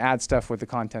can even add stuff with the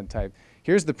content type.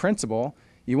 Here's the principle.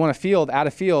 You want a field, add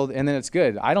a field, and then it's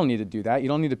good. I don't need to do that. You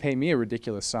don't need to pay me a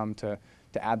ridiculous sum to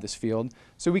add this field.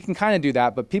 So we can kind of do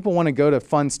that, but people want to go to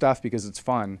fun stuff because it's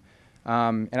fun.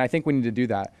 And I think we need to do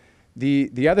that.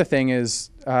 The other thing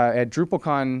is, at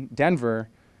DrupalCon Denver,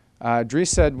 Dries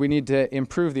said we need to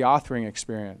improve the authoring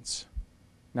experience.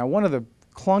 Now, one of the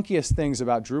clunkiest things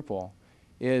about Drupal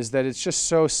is that it's just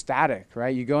so static,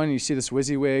 right? You go in and you see this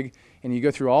WYSIWYG, and you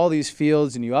go through all these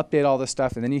fields, and you update all this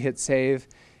stuff, and then you hit save,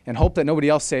 and hope that nobody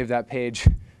else saved that page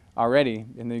already,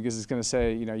 and then because it's going to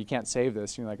say, you can't save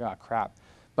this, and you're like, oh, crap.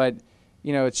 But,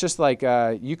 it's just like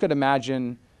you could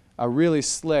imagine a really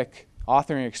slick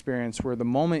authoring experience where the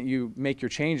moment you make your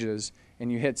changes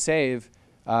and you hit save,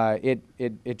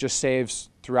 it just saves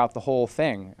throughout the whole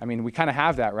thing. I mean, we kind of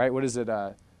have that, right? What is it?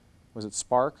 Was it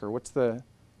Spark, or what's the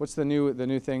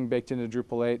new thing baked into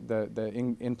Drupal 8?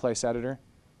 The in-place editor.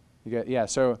 Yeah.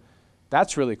 So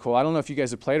that's really cool. I don't know if you guys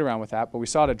have played around with that, but we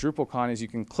saw it at DrupalCon. Is you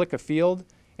can click a field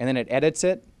and then it edits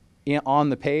it on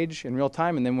the page in real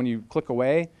time, and then when you click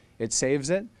away, it saves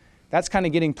it. That's kind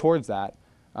of getting towards that,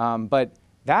 but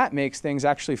that makes things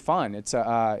actually fun. It's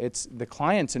the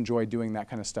clients enjoy doing that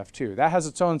kind of stuff too. That has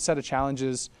its own set of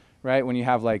challenges, right? When you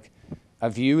have like a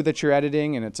view that you're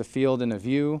editing and it's a field in a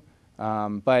view,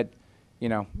 but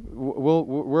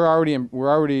we're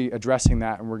already addressing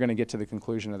that, and we're going to get to the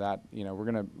conclusion of that.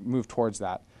 We're going to move towards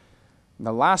that. And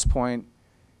the last point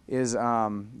is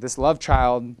this love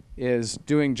child is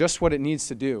doing just what it needs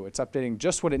to do. It's updating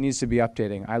just what it needs to be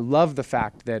updating. I love the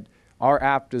fact that our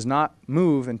app does not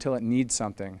move until it needs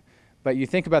something. But you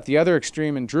think about the other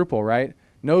extreme in Drupal, right?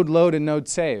 Node load and node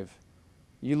save.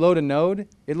 You load a node,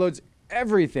 it loads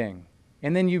everything.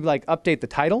 And then you like update the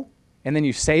title, and then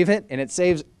you save it, and it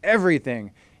saves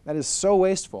everything. That is so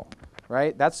wasteful,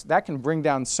 right? That can bring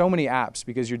down so many apps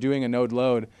because you're doing a node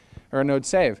load or a node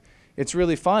save. It's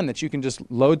really fun that you can just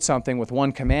load something with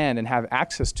one command and have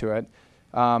access to it.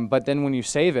 But then when you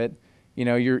save it,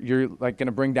 you're like going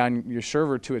to bring down your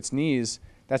server to its knees.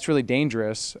 That's really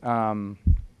dangerous. And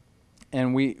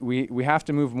we have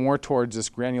to move more towards this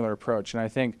granular approach. And I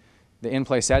think the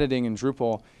in-place editing in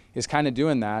Drupal is kind of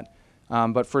doing that.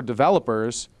 But for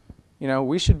developers,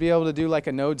 we should be able to do like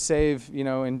a node save,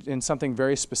 in something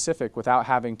very specific without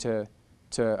having to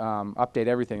update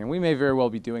everything. And we may very well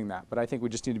be doing that, but I think we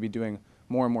just need to be doing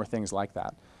more and more things like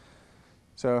that.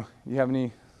 So you have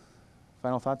any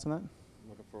final thoughts on that? I'm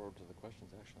looking forward to the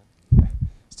questions, actually.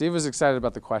 Steve was excited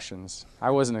about the questions. I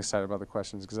wasn't excited about the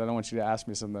questions because I don't want you to ask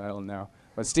me something I don't know.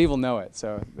 But Steve will know it,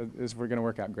 so we're going to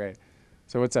work out great.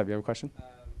 So what's up? You have a question?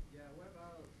 Yeah, what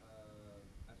about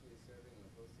actually serving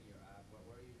and hosting your app?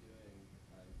 What are you doing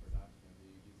in production? Do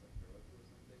you use like Heroku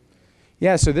or something?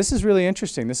 Yeah, so this is really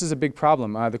interesting. This is a big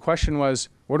problem. The question was,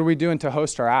 what are we doing to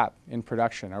host our app in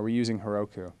production? Are we using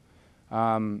Heroku?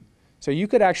 So you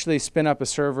could actually spin up a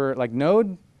server like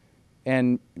Node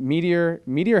and Meteor.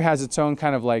 Meteor has its own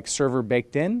kind of like server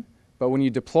baked in, but when you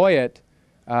deploy it,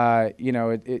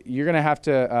 you're going to have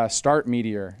to start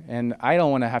Meteor, and I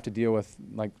don't want to have to deal with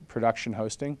like production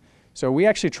hosting. So we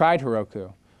actually tried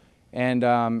Heroku, and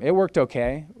it worked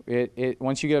okay.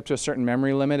 Once you get up to a certain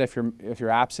memory limit, if your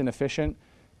app's inefficient,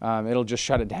 it'll just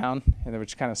shut it down,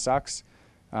 which kind of sucks,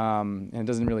 and it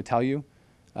doesn't really tell you.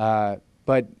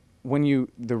 But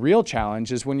the real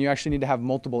challenge is when you actually need to have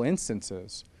multiple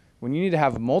instances. When you need to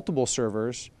have multiple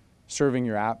servers serving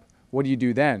your app, what do you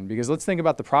do then? Because let's think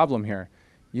about the problem here.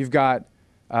 You've got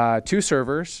 2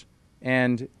 servers,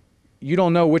 and you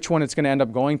don't know which one it's going to end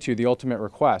up going to, the ultimate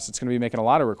request. It's going to be making a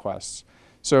lot of requests.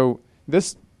 So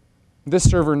this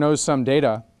server knows some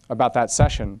data about that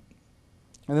session.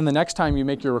 And then the next time you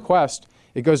make your request,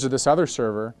 it goes to this other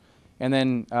server. And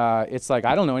then it's like,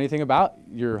 I don't know anything about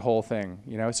your whole thing.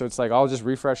 So it's like, I'll just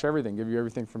refresh everything, give you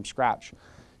everything from scratch.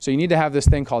 So you need to have this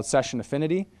thing called session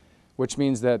affinity, which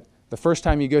means that the first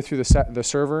time you go through the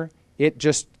server, it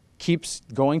just keeps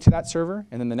going to that server,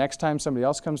 and then the next time somebody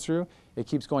else comes through, it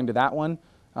keeps going to that one,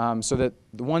 so that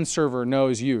the one server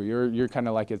knows you. You're kind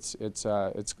of like its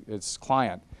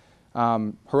client.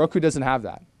 Heroku doesn't have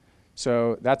that,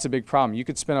 so that's a big problem. You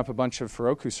could spin up a bunch of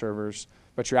Heroku servers,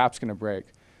 but your app's going to break.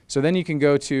 So then you can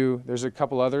go to, there's a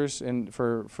couple others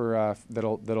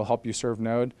that'll help you serve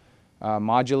Node.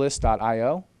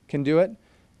 Modulus.io can do it.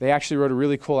 They actually wrote a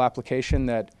really cool application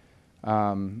that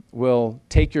will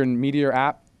take your Meteor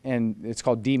app, and it's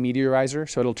called Demeteorizer.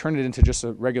 So it'll turn it into just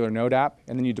a regular Node app,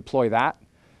 and then you deploy that.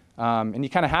 And you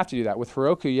kind of have to do that. With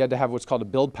Heroku, you had to have what's called a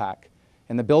build pack.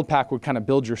 And the build pack would kind of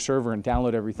build your server and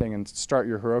download everything and start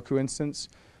your Heroku instance.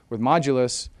 With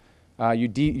Modulus,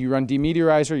 you run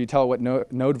Demeteorizer, you tell it what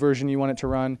node version you want it to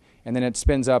run, and then it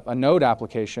spins up a Node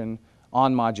application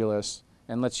on Modulus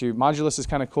and lets you. Modulus is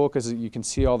kind of cool because you can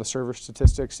see all the server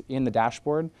statistics in the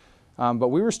dashboard. But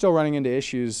we were still running into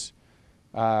issues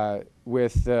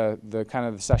with the kind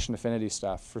of the session affinity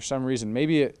stuff. For some reason,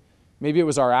 maybe it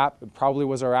was our app. It probably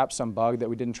was our app, some bug that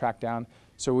we didn't track down.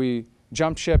 So we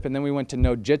jumped ship, and then we went to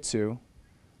Node-Jitsu,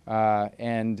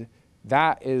 and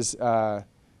that is, the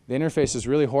interface is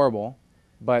really horrible,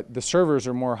 but the servers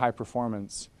are more high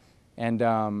performance. And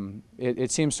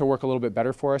it seems to work a little bit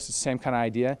better for us. It's the same kind of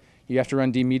idea. You have to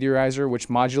run Demeteorizer, which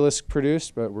Modulus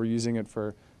produced, but we're using it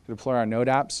to deploy our Node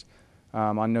apps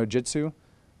on Node-Jitsu,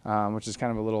 which is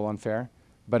kind of a little unfair.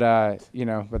 But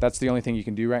but that's the only thing you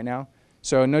can do right now.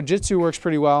 So Node-Jitsu works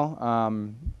pretty well,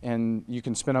 and you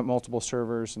can spin up multiple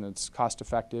servers, and it's cost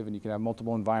effective, and you can have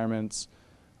multiple environments.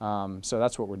 So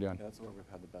that's what we're doing. Yeah, that's where we've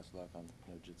had the best luck on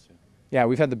Node-Jitsu. Yeah,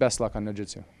 we've had the best luck on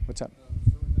Node-Jitsu. What's up? So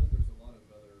we know there's a lot of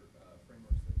other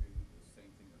frameworks that do the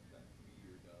same thing that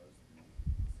Meteor does, the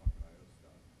Socket.io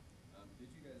stuff.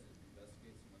 Did you guys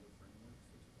investigate some other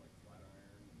frameworks, such as like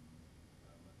Flatiron, and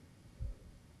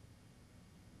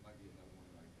might be another one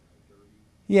like Derby?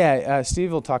 Yeah,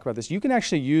 Steve will talk about this. You can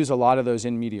actually use a lot of those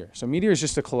in Meteor. So Meteor is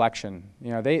just a collection.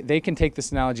 They can take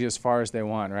this analogy as far as they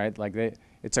want, right? Like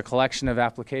it's a collection of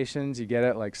applications. You get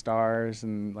it, like stars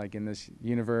and like in this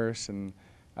universe, and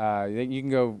you can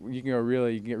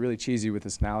get really cheesy with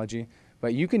this analogy.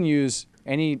 But you can use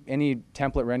any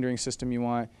template rendering system you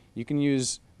want. You can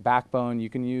use Backbone.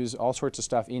 You can use all sorts of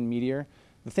stuff in Meteor.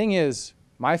 The thing is,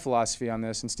 my philosophy on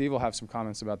this, and Steve will have some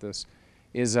comments about this,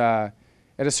 is at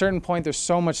a certain point there's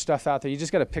so much stuff out there. You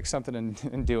just got to pick something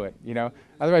and do it.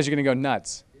 Otherwise you're going to go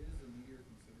nuts. Is a Meteor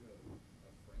considered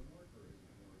a framework, or is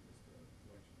it more just a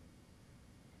collection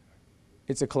of packages?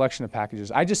 It's a collection of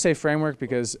packages. I just say framework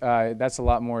because that's a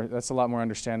lot more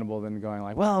understandable than going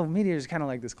like, well, Meteor is kind of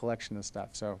like this collection of stuff.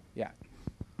 So yeah.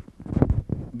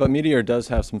 But Meteor does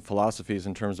have some philosophies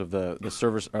in terms of the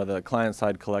servers or the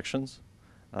client-side collections,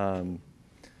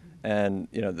 and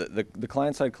the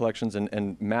client-side collections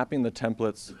and mapping the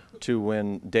templates to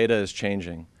when data is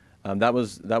changing. That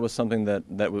was something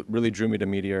that really drew me to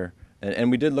Meteor, and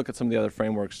we did look at some of the other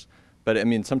frameworks. But I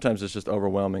mean, sometimes it's just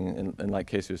overwhelming, and like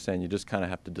Casey was saying, you just kind of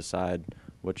have to decide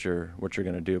what you're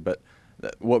going to do. But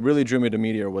what really drew me to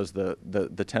Meteor was the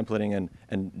templating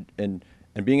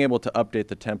and being able to update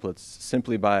the templates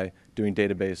simply by doing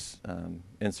database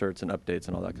inserts and updates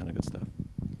and all that kind of good stuff.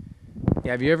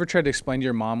 Yeah, have you ever tried to explain to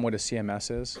your mom what a CMS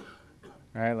is?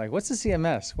 All right, like, what's a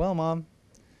CMS? Well, Mom,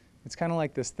 it's kind of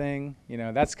like this thing.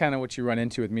 That's kind of what you run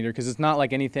into with Meteor, because it's not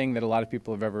like anything that a lot of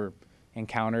people have ever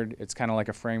encountered. It's kind of like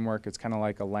a framework. It's kind of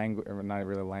like a language, or not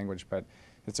really a language, but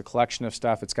it's a collection of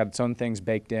stuff. It's got its own things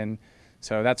baked in.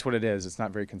 So that's what it is. It's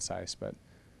not very concise, but.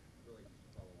 Really, just to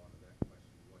follow on to that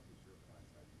question, what does your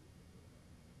client-side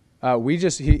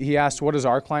toolkit look like? He asked, what does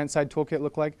our client-side toolkit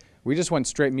look like? We just went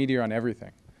straight Meteor on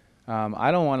everything.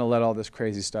 I don't want to let all this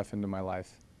crazy stuff into my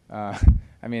life. I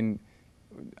mean,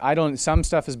 some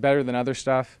stuff is better than other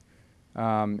stuff,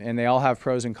 and they all have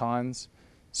pros and cons.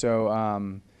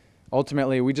 So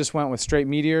ultimately, we just went with straight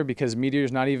Meteor because Meteor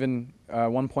is not even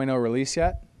 1.0 release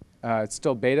yet. It's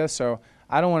still beta, so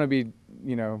I don't want to be,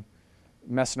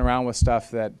 messing around with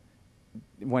stuff that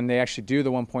when they actually do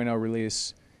the 1.0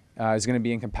 release is going to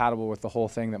be incompatible with the whole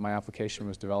thing that my application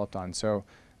was developed on. So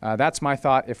that's my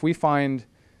thought. If we find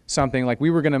something like we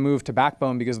were going to move to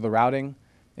Backbone because of the routing,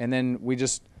 and then we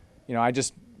just, I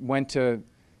just went to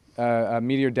a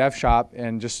Meteor dev shop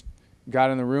and just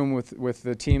got in the room with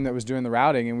the team that was doing the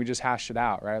routing, and we just hashed it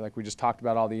out, right? Like we just talked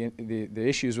about all the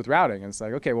issues with routing, and it's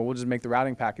like, okay, well, we'll just make the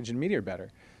routing package in Meteor better.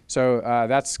 So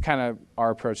that's kind of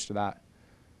our approach to that.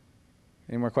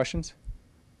 Any more questions?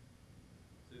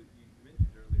 So you mentioned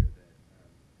earlier that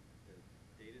the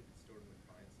data that's stored on the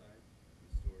client side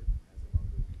is stored as a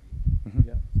MongoDB. Mm-hmm.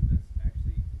 Yeah. So that's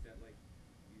actually, is that like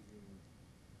using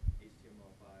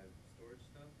HTML5 storage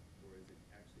stuff, or is it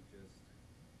actually just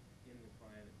in the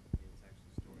client and it's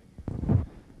actually storing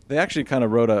it? They actually kind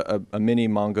of wrote a mini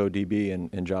MongoDB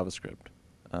in JavaScript.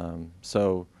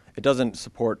 So it doesn't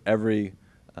support every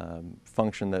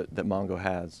function that Mongo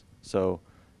has. So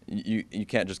you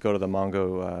can't just go to the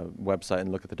Mongo website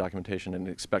and look at the documentation and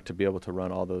expect to be able to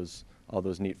run all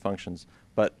those neat functions.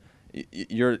 But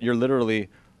you're literally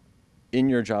in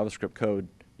your JavaScript code,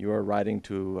 you are writing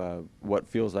to what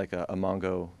feels like a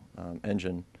Mongo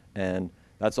engine, and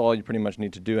that's all you pretty much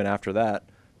need to do. And after that,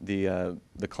 the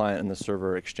client and the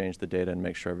server exchange the data and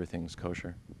make sure everything's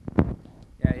kosher.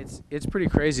 Yeah, it's pretty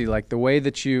crazy. Like the way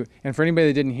that and for anybody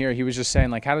that didn't hear, he was just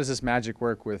saying like, how does this magic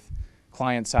work with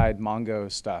client-side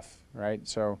Mongo stuff, right?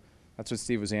 So that's what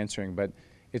Steve was answering, but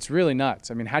it's really nuts.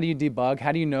 I mean, how do you debug?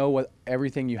 How do you know what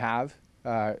everything you have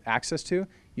access to?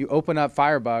 You open up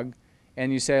Firebug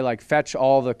and you say like, fetch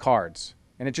all the cards,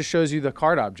 and it just shows you the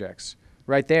card objects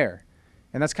right there.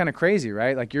 And that's kind of crazy,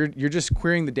 right? Like you're just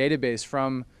querying the database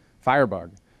from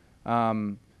Firebug.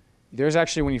 there's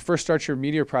actually, when you first start your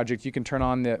Meteor project, you can turn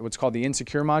on what's called the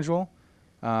insecure module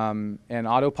and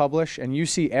auto-publish, and you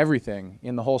see everything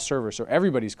in the whole server. So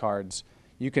everybody's cards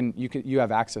you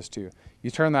have access to.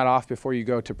 You turn that off before you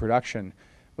go to production.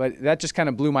 But that just kind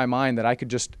of blew my mind that I could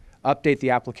just update the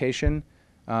application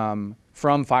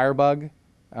from Firebug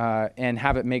and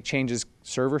have it make changes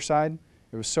server side.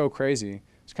 It was so crazy.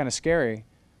 It's kind of scary,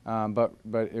 but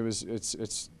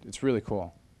it's really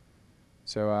cool.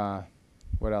 So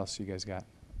what else you guys got?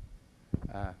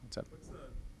 What's up? What's the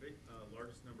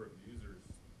largest number of users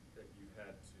that you've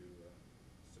had to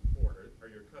support? Are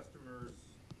your customers,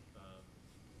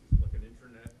 is it like an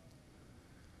internet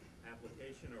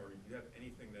application, or do you have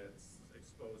anything that's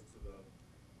exposed to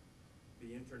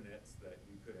the internets that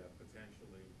you could have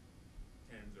potentially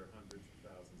tens or hundreds of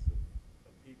thousands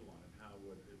of people on it? How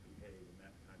would it behave in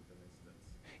that kind of an instance?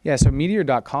 Yeah, so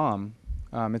Meteor.com,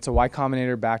 it's a Y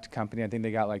Combinator-backed company. I think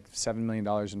they got like $7 million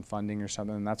in funding or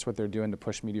something, and that's what they're doing to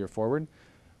push Meteor forward.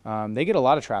 They get a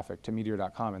lot of traffic to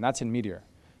Meteor.com, and that's in Meteor.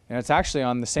 And it's actually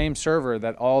on the same server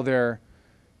that all their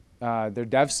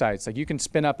dev sites, like you can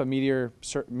spin up a Meteor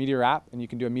app, and you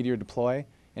can do a Meteor deploy,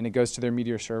 and it goes to their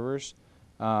Meteor servers.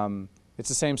 It's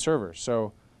the same server.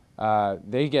 So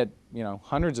they get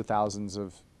hundreds of thousands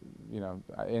of,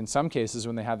 in some cases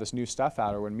when they have this new stuff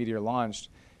out or when Meteor launched,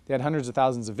 they had hundreds of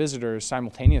thousands of visitors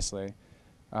simultaneously,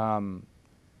 or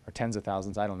tens of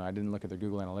thousands, I don't know. I didn't look at their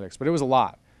Google Analytics, but it was a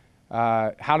lot.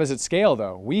 How does it scale,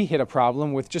 though? We hit a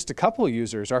problem with just a couple of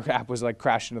users. Our app was like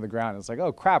crashing to the ground. It's like,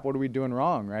 oh, crap, what are we doing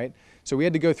wrong, right? So we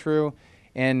had to go through,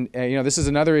 and this is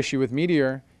another issue with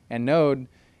Meteor and Node,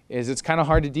 is it's kind of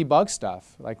hard to debug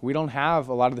stuff. Like, we don't have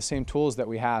a lot of the same tools that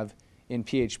we have in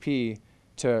PHP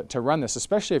to run this,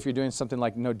 especially if you're doing something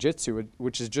like Nodejitsu,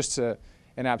 which is just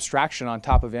an abstraction on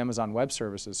top of Amazon Web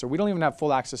Services. So we don't even have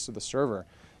full access to the server.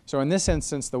 So in this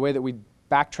instance, the way that we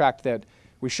backtracked that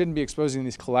we shouldn't be exposing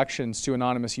these collections to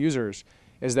anonymous users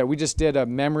is that we just did a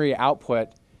memory output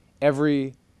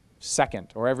every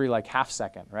second or every like half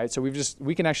second, right? So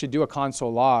we can actually do a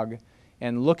console log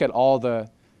and look at all the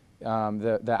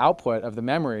output of the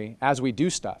memory as we do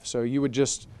stuff. So you would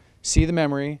just see the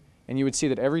memory, and you would see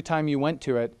that every time you went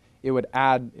to it, it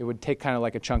would take kind of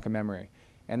like a chunk of memory.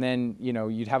 And then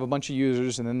you'd have a bunch of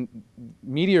users, and then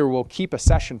Meteor will keep a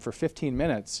session for 15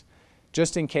 minutes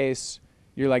just in case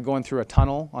you're like going through a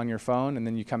tunnel on your phone, and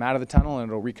then you come out of the tunnel and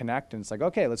it'll reconnect, and it's like,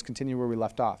 okay, let's continue where we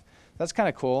left off. That's kind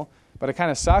of cool, but it kind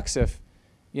of sucks if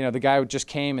the guy just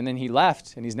came and then he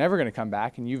left and he's never going to come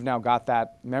back, and you've now got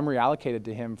that memory allocated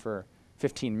to him for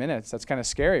 15 minutes. That's kind of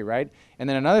scary, right? And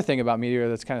then another thing about Meteor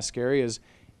that's kind of scary is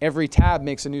every tab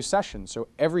makes a new session. So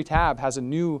every tab has a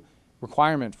new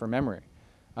requirement for memory.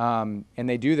 And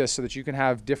they do this so that you can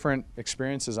have different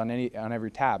experiences on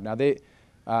every tab. Now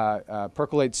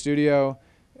Percolate Studio,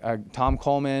 Tom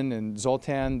Coleman and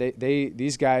Zoltan,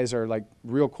 these guys are like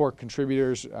real core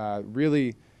contributors.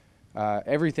 Really,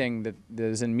 everything that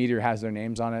is in Meteor has their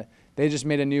names on it. They just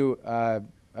made a new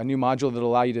module that will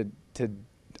allow you to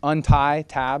untie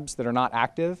tabs that are not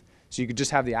active, so you could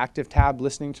just have the active tab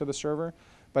listening to the server.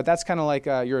 But that's kind of like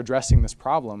you're addressing this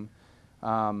problem.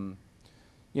 So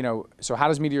how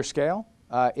does Meteor scale?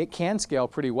 It can scale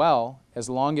pretty well as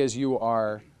long as you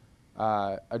are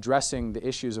addressing the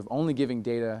issues of only giving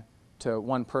data to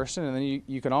one person, and then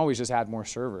you can always just add more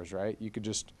servers, right? You could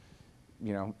just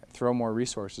throw more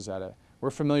resources at it. We're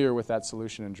familiar with that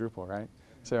solution in Drupal, right?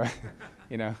 So,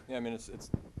 Yeah, I mean, it's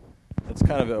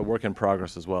kind of a work in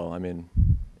progress as well. I mean,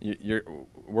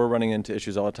 we're running into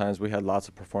issues all the time. We had lots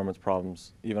of performance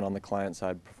problems, even on the client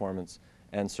side performance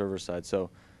and server side. So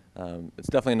it's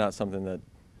definitely not something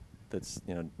that's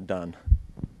done.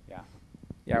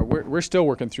 Yeah, we're still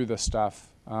working through this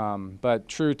stuff. But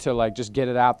true to like just get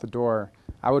it out the door,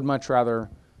 I would much rather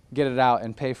get it out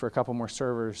and pay for a couple more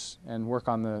servers and work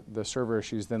on the server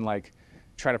issues than like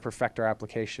try to perfect our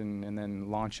application and then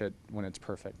launch it when it's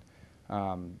perfect.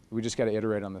 We just got to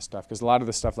iterate on this stuff because a lot of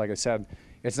the stuff, like I said,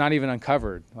 it's not even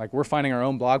uncovered. Like we're finding our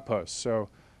own blog posts, so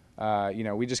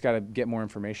we just got to get more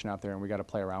information out there and we got to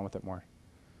play around with it more.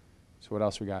 So what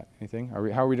else we got? Anything? How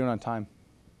are we doing on time?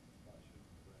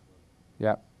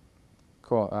 Yeah.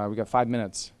 Cool. We got 5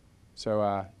 minutes.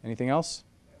 So anything else?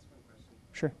 Ask one question.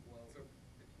 Sure. Well, so if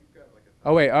you've got like a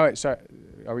Oh wait. All right. Sorry.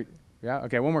 Are we? Yeah.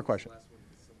 Okay. One more question. last one,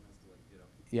 because someone has to like get up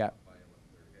Yeah. by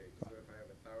 11:30. Okay, so if I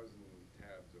have 1,000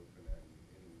 tabs open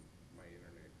in my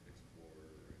Internet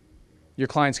Explorer and Your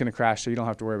client's going to crash, so you don't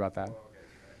have to worry about that. oh, okay.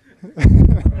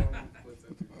 Let's say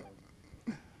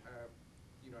 2,000.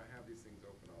 I have these things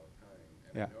open all the time,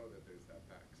 and Yeah. I know that there's that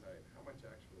backside. How much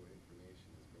actual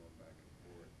information is going back and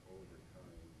forth over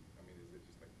time? I mean, is it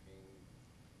just like ping,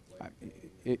 like ping?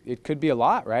 it could be a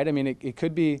lot, right? I mean, it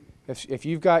could be, if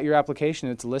you've got your application,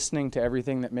 it's listening to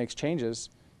everything that makes changes,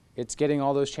 it's getting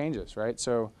all those changes, right?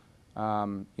 So,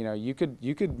 you know, you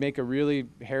could make a really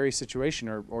hairy situation,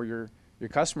 or your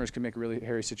customers could make a really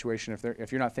hairy situation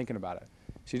if you're not thinking about it.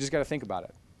 So you just got to think about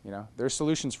it. You know, there's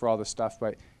solutions for all this stuff,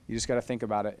 but you just got to think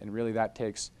about it, and really that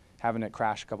takes having it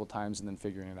crash a couple times and then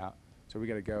figuring it out. So we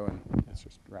got to go, and let's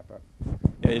just wrap up.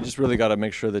 Yeah, you just really got to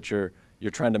make sure that you're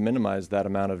trying to minimize that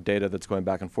amount of data that's going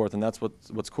back and forth, and that's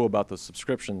what's cool about the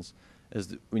subscriptions is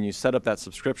that when you set up that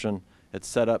subscription, it's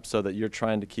set up so that you're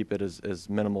trying to keep it as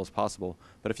minimal as possible.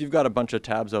 But if you've got a bunch of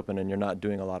tabs open and you're not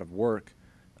doing a lot of work,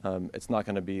 it's not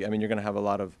going to be. I mean, you're going to have a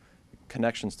lot of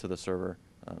connections to the server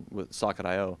with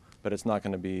Socket.io, but it's not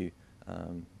going to be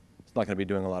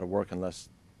doing a lot of work unless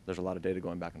there's a lot of data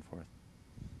going back and forth.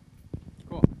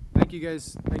 Cool. Thank you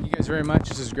guys. Thank you guys very much.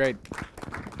 This is great.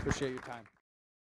 Appreciate your time.